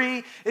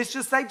disagree. It's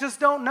just they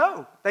just don't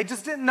know. They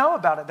just didn't know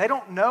about it. They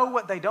don't know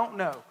what they don't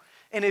know.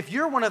 And if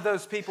you're one of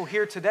those people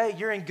here today,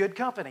 you're in good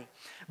company.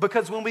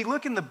 Because when we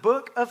look in the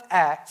book of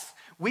Acts,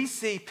 we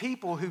see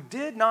people who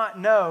did not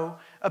know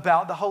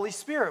about the Holy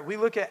Spirit. We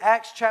look at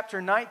Acts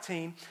chapter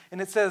 19, and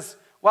it says,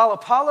 while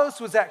Apollos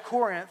was at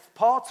Corinth,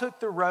 Paul took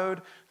the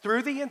road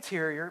through the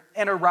interior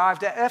and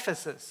arrived at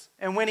Ephesus.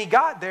 And when he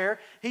got there,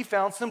 he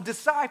found some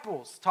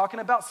disciples, talking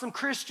about some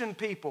Christian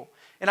people.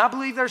 And I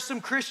believe there's some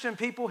Christian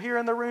people here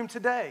in the room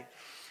today.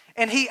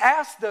 And he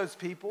asked those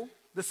people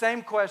the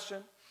same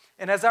question.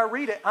 And as I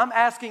read it, I'm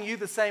asking you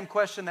the same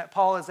question that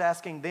Paul is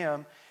asking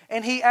them.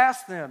 And he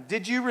asked them,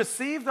 did you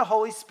receive the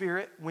Holy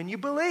Spirit when you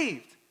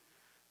believed?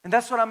 And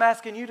that's what I'm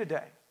asking you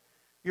today.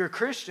 You're a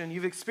Christian.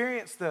 You've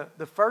experienced the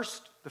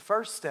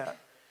first step.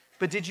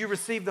 But did you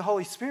receive the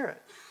Holy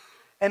Spirit?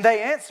 And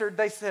they answered,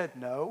 they said,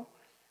 no,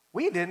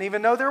 we didn't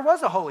even know there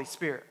was a Holy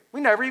Spirit. We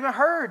never even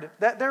heard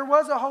that there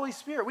was a Holy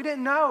Spirit. We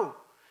didn't know.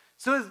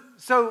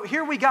 So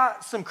here we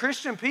got some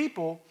Christian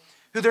people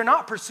who they're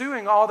not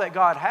pursuing all that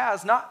God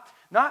has,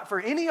 not for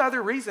any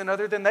other reason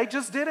other than they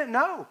just didn't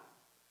know.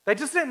 They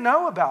just didn't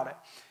know about it.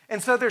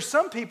 And so there's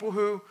some people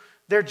who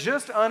they're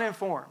just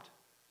uninformed.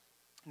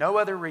 No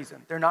other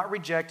reason. They're not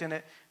rejecting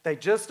it. They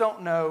just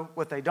don't know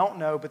what they don't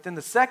know. But then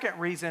the second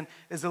reason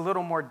is a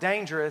little more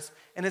dangerous,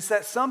 and it's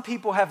that some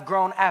people have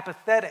grown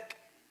apathetic.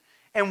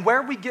 And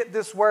where we get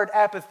this word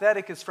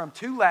apathetic is from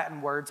two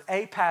Latin words,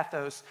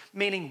 apathos,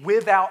 meaning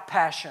without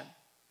passion.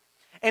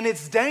 And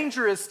it's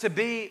dangerous to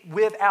be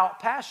without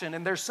passion.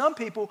 And there's some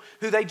people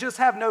who they just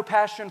have no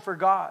passion for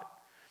God.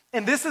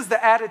 And this is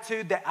the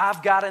attitude that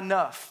I've got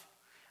enough.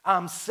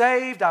 I'm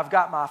saved, I've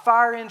got my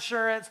fire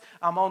insurance,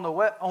 I'm on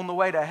the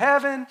way to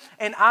heaven,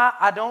 and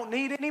I don't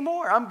need any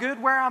more. I'm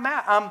good where I'm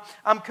at.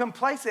 I'm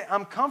complacent,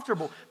 I'm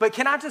comfortable. But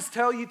can I just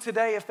tell you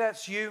today, if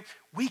that's you,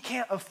 we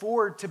can't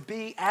afford to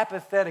be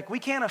apathetic. We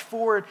can't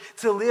afford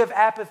to live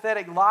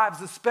apathetic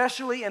lives,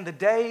 especially in the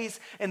days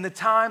and the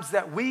times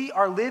that we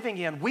are living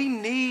in. We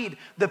need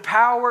the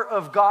power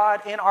of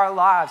God in our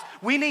lives.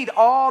 We need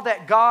all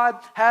that God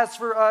has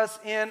for us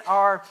in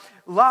our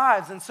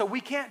lives. And so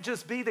we can't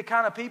just be the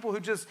kind of people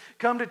who just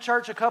come to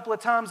church a couple of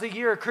times a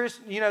year,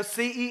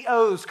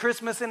 CEOs,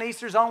 Christmas and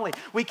Easter's only.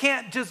 We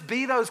can't just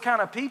be those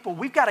kind of people.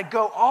 We've got to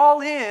go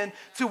all in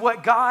to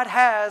what God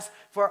has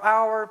for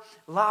our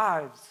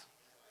lives.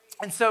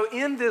 And so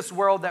in this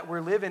world that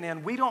we're living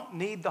in, we don't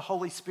need the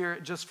Holy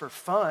Spirit just for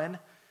fun.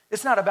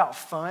 It's not about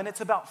fun,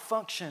 it's about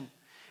function.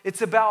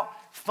 It's about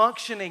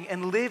functioning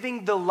and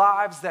living the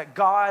lives that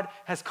God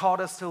has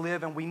called us to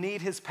live, and we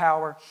need His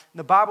power. And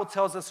the Bible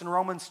tells us in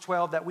Romans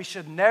 12 that we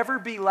should never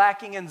be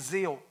lacking in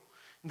zeal.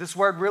 This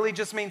word really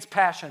just means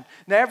passion.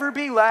 Never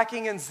be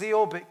lacking in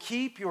zeal, but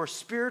keep your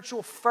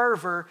spiritual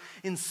fervor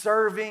in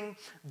serving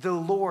the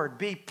Lord.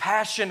 Be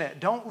passionate.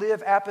 Don't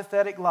live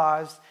apathetic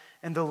lives.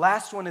 And the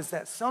last one is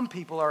that some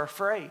people are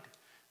afraid.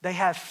 They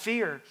have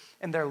fear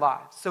in their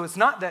lives. So it's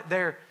not that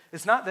they're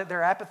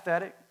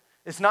apathetic.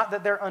 It's not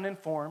that they're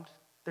uninformed.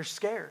 They're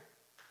scared.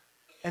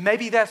 And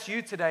maybe that's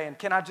you today. And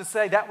can I just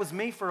say, that was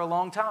me for a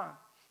long time.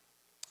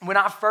 When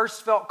I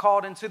first felt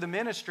called into the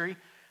ministry,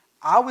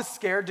 I was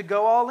scared to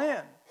go all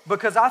in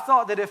because I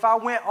thought that if I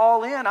went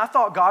all in, I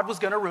thought God was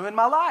going to ruin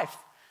my life.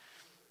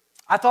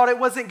 I thought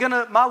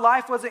my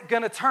life wasn't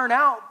going to turn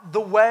out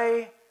the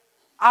way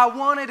I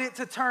wanted it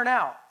to turn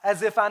out,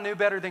 as if I knew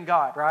better than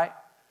God, right?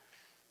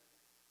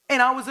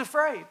 And I was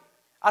afraid.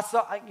 I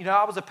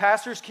was a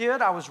pastor's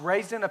kid. I was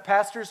raised in a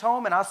pastor's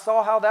home, and I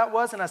saw how that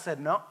was, and I said,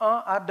 no,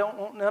 I don't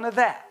want none of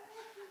that.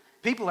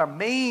 People are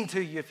mean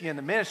to you if you're in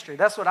the ministry.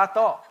 That's what I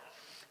thought.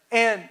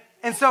 And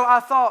so I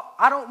thought,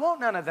 I don't want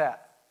none of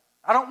that.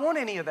 I don't want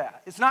any of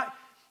that. It's not,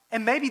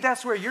 and maybe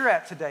that's where you're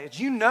at today. Is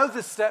you know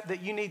the step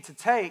that you need to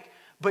take,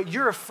 but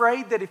you're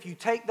afraid that if you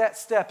take that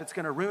step, it's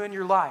going to ruin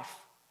your life.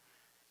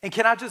 And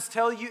can I just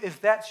tell you,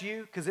 if that's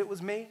you, because it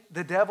was me,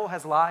 the devil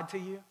has lied to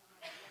you.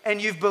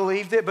 And you've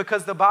believed it,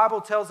 because the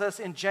Bible tells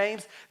us in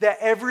James that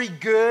every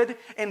good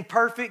and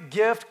perfect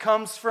gift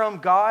comes from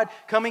God,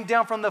 coming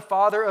down from the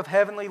Father of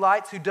heavenly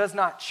lights, who does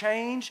not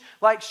change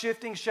like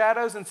shifting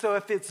shadows. And so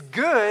if it's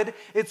good,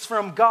 it's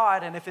from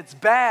God. And if it's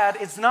bad,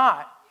 it's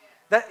not.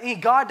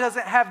 God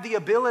doesn't have the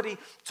ability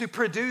to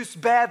produce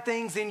bad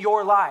things in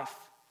your life.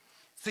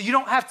 So you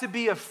don't have to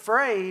be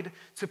afraid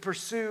to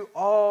pursue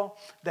all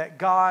that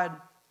God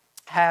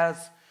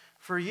has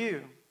for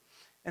you.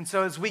 And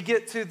so as we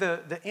get to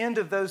the end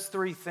of those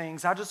three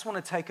things, I just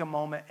want to take a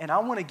moment and I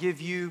want to give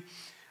you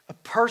a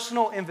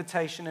personal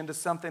invitation into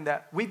something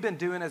that we've been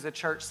doing as a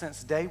church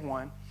since day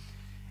one.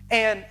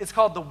 And it's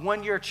called the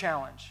 1 Year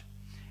Challenge.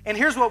 And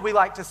here's what we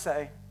like to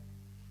say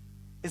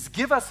is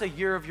give us a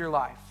year of your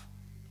life.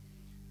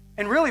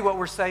 And really what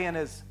we're saying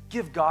is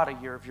give God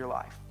a year of your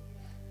life.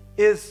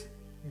 Is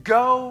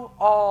go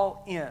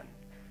all in.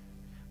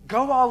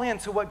 Go all in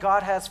to what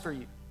God has for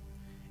you.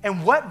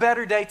 And what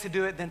better day to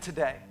do it than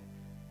today?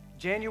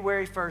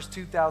 January 1st,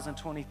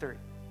 2023.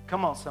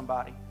 Come on,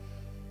 somebody.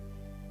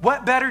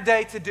 What better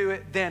day to do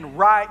it than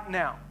right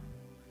now?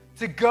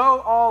 To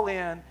go all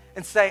in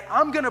and say,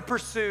 I'm going to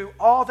pursue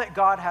all that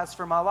God has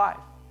for my life.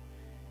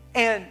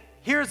 And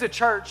here as a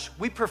church,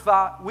 we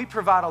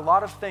provide a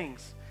lot of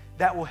things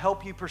that will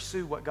help you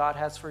pursue what God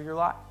has for your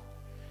life.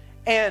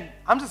 And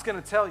I'm just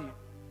going to tell you,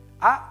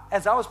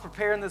 as I was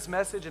preparing this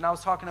message and I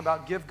was talking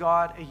about give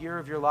God a year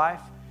of your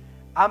life,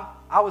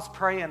 I was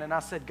praying and I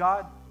said,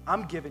 God,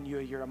 I'm giving you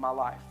a year of my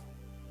life.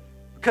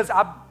 Because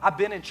I've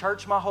been in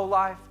church my whole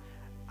life.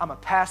 I'm a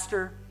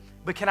pastor.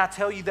 But can I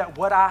tell you that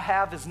what I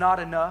have is not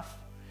enough?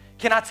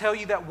 Can I tell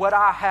you that what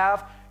I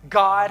have,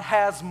 God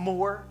has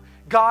more?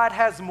 God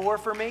has more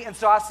for me. And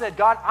so I said,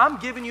 God, I'm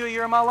giving you a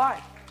year of my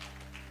life.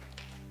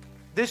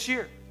 This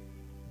year.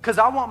 Because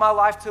I want my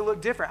life to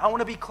look different. I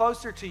want to be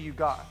closer to you,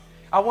 God.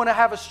 I want to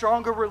have a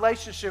stronger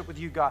relationship with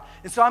you, God.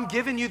 And so I'm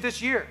giving you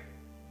this year.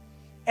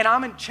 And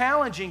I'm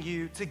challenging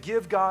you to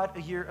give God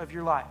a year of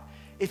your life.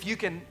 If you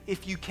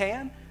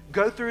can,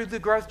 go through the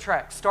growth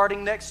track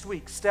starting next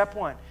week. Step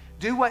 1,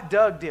 do what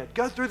Doug did.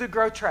 Go through the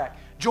growth track.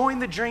 Join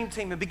the dream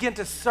team and begin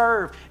to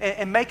serve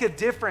and make a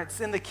difference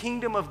in the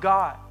kingdom of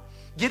God.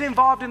 Get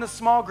involved in a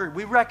small group.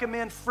 We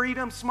recommend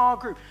Freedom Small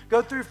Group.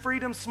 Go through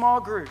Freedom Small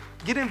Group.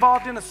 Get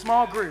involved in a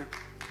small group.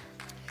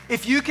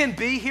 If you can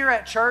be here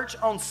at church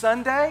on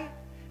Sunday,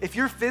 if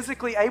you're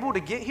physically able to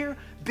get here,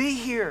 be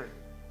here.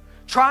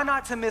 Try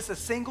not to miss a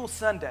single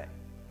Sunday.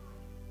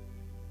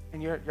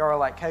 And y'all are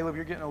like, Caleb,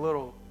 you're getting a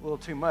little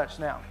too much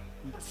now.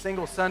 a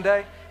single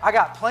Sunday. I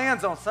got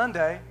plans on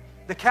Sunday.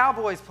 The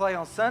Cowboys play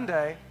on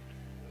Sunday.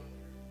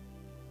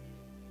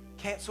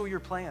 Cancel your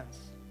plans.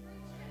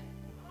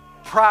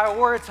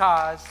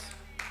 Prioritize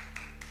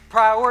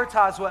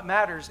what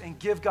matters and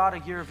give God a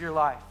year of your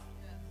life.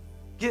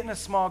 Get in a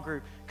small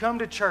group. Come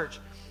to church.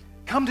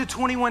 Come to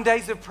 21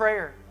 days of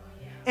prayer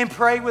and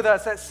pray with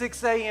us at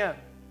 6 a.m.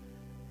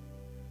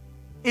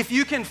 If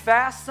you can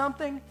fast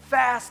something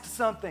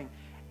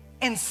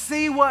and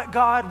see what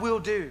God will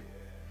do.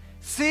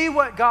 See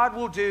what God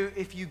will do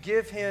if you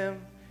give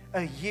Him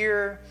a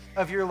year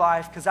of your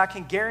life, because I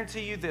can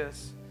guarantee you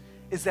this,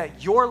 is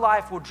that your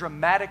life will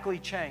dramatically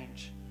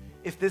change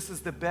if this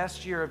is the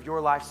best year of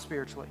your life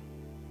spiritually.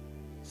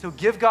 So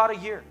give God a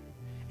year.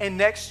 And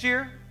next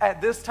year,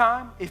 at this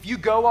time, if you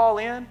go all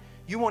in,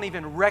 you won't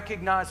even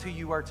recognize who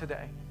you are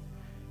today.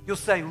 You'll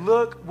say,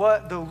 look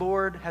what the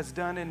Lord has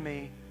done in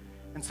me.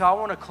 And so I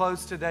want to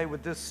close today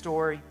with this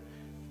story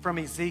from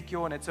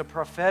Ezekiel, and it's a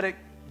prophetic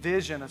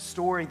vision, a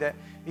story that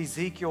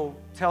Ezekiel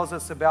tells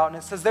us about. And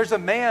it says there's a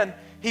man,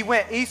 he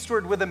went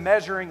eastward with a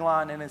measuring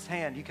line in his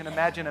hand. You can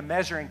imagine a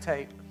measuring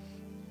tape.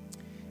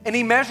 And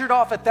he measured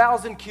off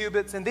 1,000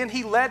 cubits, and then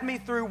he led me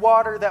through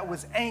water that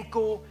was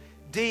ankle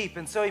deep.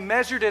 And so he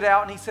measured it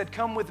out, and he said,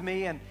 come with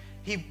me. And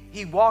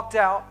he walked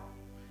out,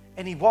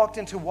 and he walked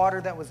into water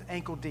that was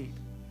ankle deep.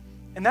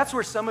 And that's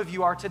where some of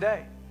you are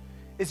today,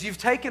 is you've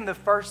taken the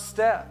first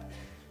step.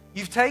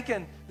 You've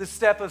taken the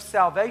step of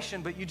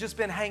salvation, but you've just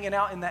been hanging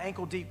out in the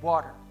ankle-deep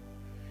water.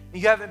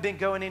 You haven't been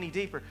going any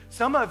deeper.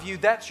 Some of you,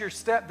 that's your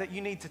step that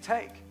you need to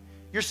take.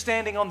 You're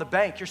standing on the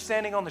bank. You're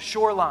standing on the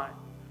shoreline,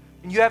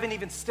 and you haven't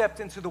even stepped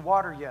into the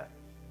water yet.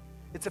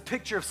 It's a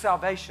picture of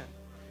salvation.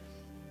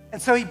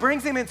 And so he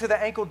brings him into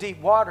the ankle-deep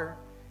water,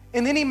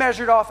 and then he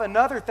measured off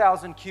another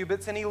 1,000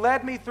 cubits, and he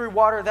led me through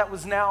water that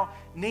was now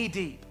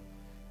knee-deep.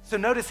 So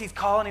notice he's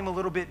calling him a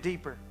little bit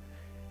deeper.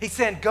 He's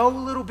saying, go a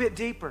little bit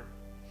deeper.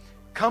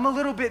 Come a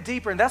little bit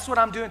deeper. And that's what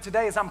I'm doing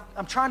today, is I'm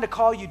trying to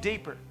call you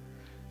deeper.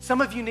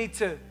 Some of you need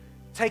to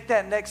take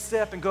that next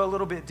step and go a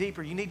little bit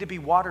deeper. You need to be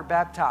water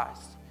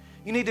baptized.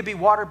 You need to be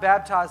water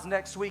baptized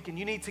next week, and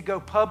you need to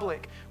go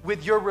public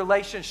with your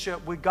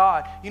relationship with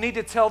God. You need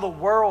to tell the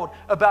world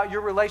about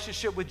your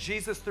relationship with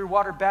Jesus through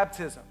water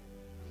baptism.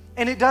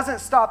 And it doesn't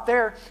stop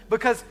there,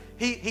 because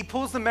he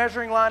pulls the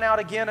measuring line out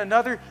again,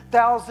 another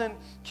 1,000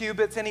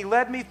 cubits, and he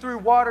led me through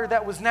water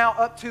that was now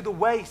up to the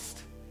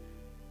waist.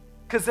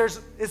 Because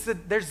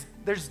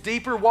there's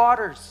deeper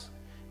waters,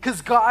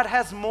 because God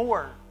has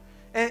more.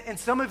 And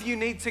some of you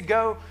need to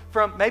go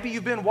from, maybe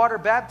you've been water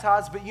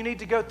baptized, but you need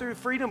to go through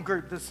Freedom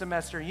Group this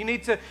semester. You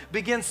need to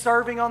begin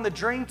serving on the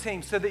Dream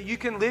Team so that you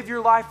can live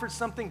your life for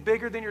something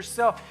bigger than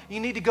yourself.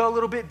 You need to go a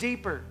little bit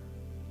deeper.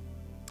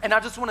 And I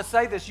just want to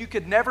say this, you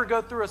could never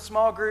go through a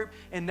small group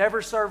and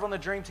never serve on the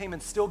Dream Team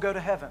and still go to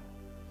heaven.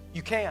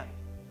 You can.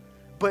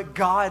 But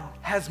God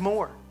has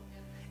more.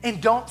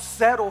 And don't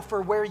settle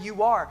for where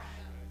you are.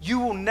 You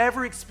will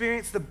never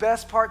experience the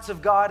best parts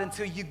of God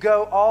until you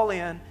go all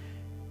in.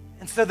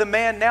 And so the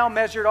man now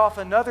measured off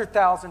another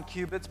 1,000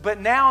 cubits, but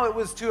now it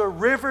was to a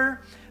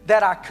river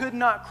that I could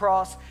not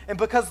cross. And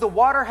because the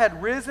water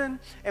had risen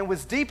and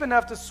was deep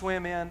enough to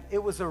swim in,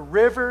 it was a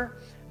river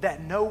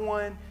that no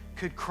one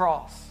could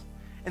cross.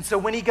 And so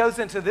when he goes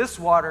into this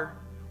water,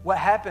 what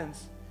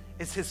happens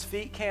is his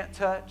feet can't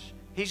touch.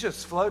 He's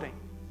just floating.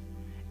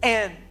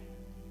 And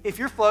if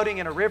you're floating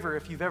in a river,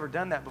 if you've ever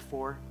done that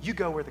before, you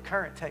go where the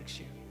current takes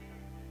you.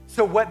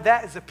 So what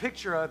that is a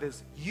picture of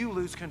is you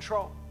lose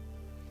control.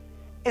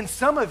 And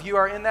some of you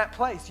are in that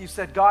place. You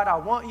said, God, I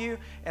want you,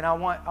 and I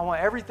want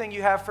everything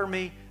you have for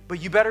me,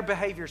 but you better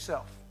behave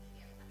yourself.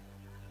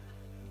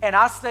 And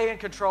I stay in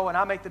control, and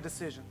I make the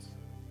decisions.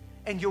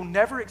 And you'll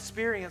never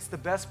experience the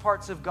best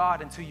parts of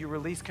God until you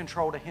release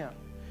control to Him.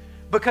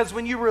 Because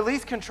when you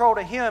release control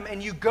to Him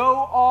and you go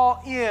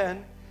all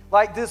in,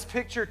 like this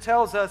picture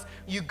tells us,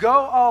 you go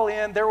all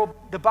in,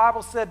 the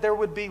Bible said there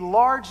would be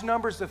large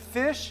numbers of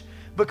fish,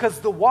 because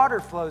the water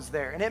flows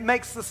there, and it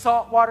makes the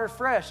salt water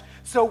fresh.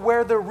 So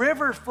where the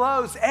river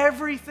flows,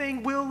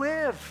 everything will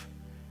live.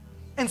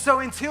 And so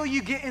until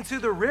you get into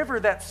the river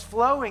that's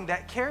flowing,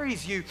 that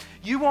carries you,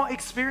 you won't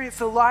experience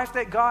the life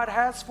that God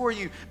has for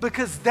you,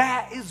 because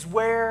that is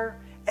where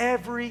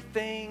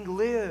everything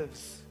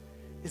lives,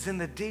 is in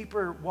the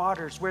deeper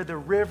waters where the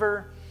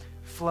river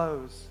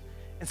flows.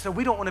 And so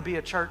we don't want to be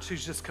a church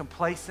who's just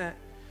complacent,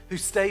 who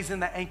stays in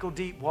the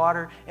ankle-deep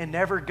water and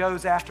never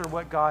goes after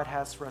what God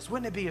has for us.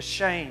 Wouldn't it be a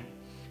shame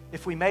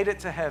if we made it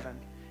to heaven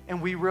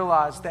and we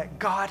realized that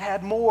God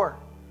had more?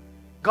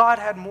 God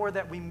had more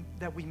that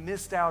we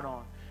missed out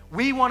on.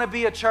 We want to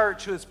be a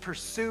church who is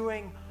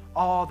pursuing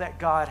all that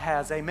God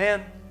has.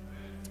 Amen?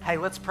 Hey,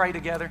 let's pray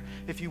together.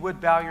 If you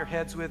would bow your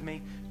heads with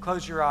me,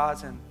 close your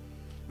eyes, and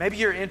maybe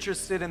you're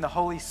interested in the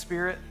Holy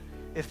Spirit.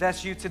 If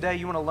that's you today,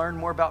 you want to learn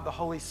more about the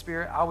Holy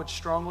Spirit, I would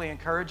strongly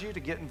encourage you to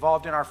get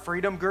involved in our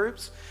freedom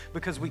groups,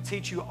 because we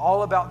teach you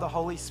all about the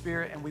Holy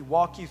Spirit and we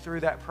walk you through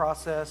that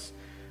process.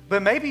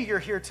 But maybe you're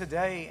here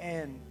today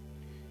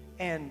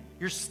and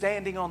you're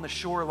standing on the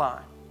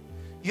shoreline.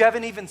 You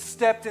haven't even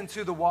stepped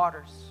into the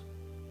waters.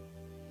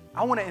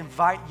 I want to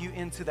invite you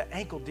into the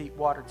ankle deep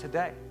water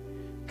today,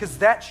 because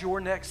that's your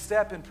next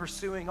step in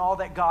pursuing all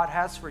that God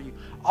has for you.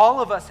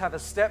 All of us have a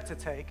step to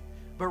take,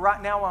 but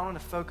right now I want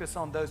to focus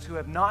on those who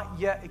have not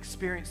yet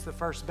experienced the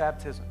first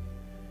baptism.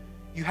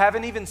 You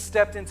haven't even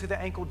stepped into the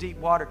ankle deep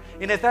water.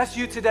 And if that's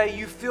you today,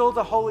 you feel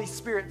the Holy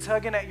Spirit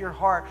tugging at your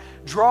heart,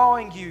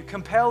 drawing you,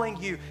 compelling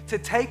you to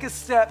take a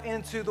step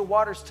into the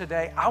waters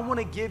today. I want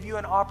to give you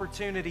an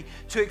opportunity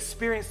to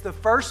experience the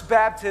first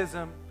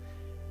baptism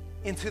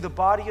into the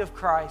body of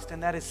Christ,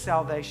 and that is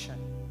salvation.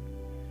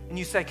 And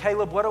you say,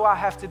 Caleb, what do I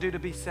have to do to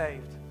be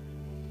saved?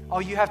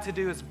 All you have to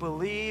do is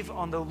believe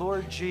on the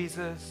Lord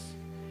Jesus,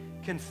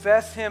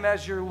 confess Him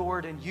as your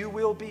Lord, and you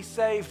will be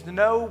saved.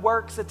 No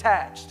works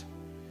attached.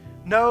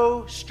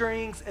 No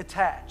strings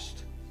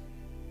attached.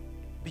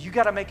 But you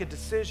got to make a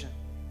decision.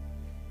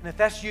 And if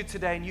that's you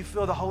today and you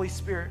feel the Holy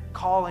Spirit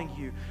calling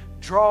you,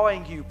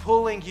 drawing you,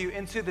 pulling you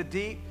into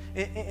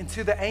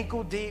the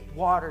ankle deep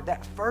water,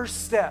 that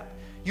first step,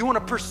 you want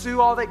to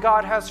pursue all that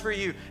God has for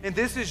you. And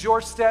this is your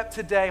step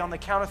today. On the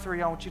count of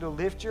 3, I want you to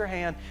lift your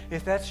hand.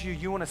 If that's you,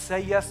 you want to say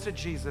yes to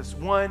Jesus.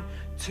 1,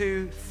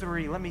 2,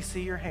 3. Let me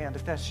see your hand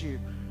if that's you.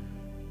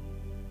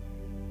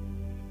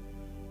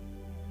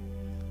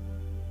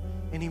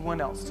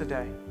 Anyone else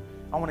today?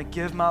 I want to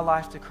give my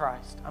life to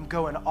Christ. I'm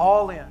going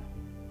all in,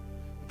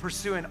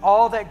 pursuing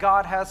all that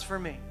God has for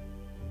me.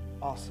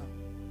 Awesome.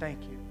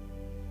 Thank you.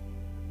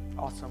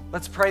 Awesome.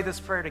 Let's pray this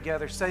prayer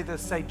together. Say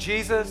this. Say,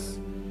 Jesus,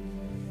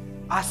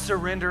 I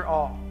surrender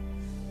all.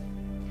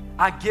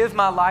 I give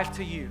my life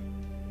to you.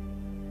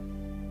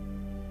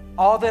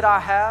 All that I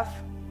have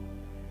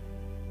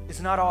is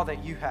not all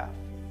that you have.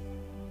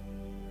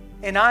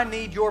 And I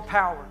need your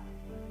power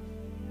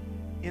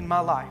in my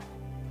life.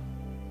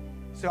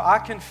 So I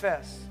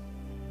confess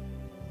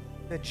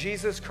that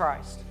Jesus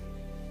Christ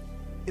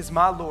is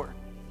my Lord,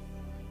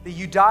 that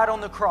you died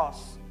on the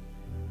cross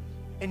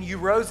and you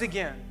rose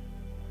again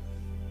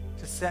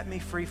to set me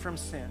free from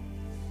sin.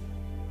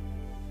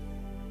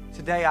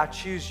 Today I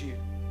choose you.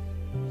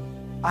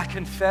 I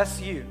confess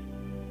you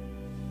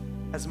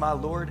as my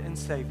Lord and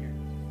Savior.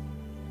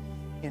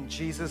 In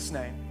Jesus'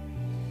 name,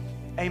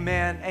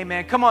 amen,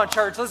 amen. Come on,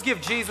 church, let's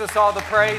give Jesus all the praise.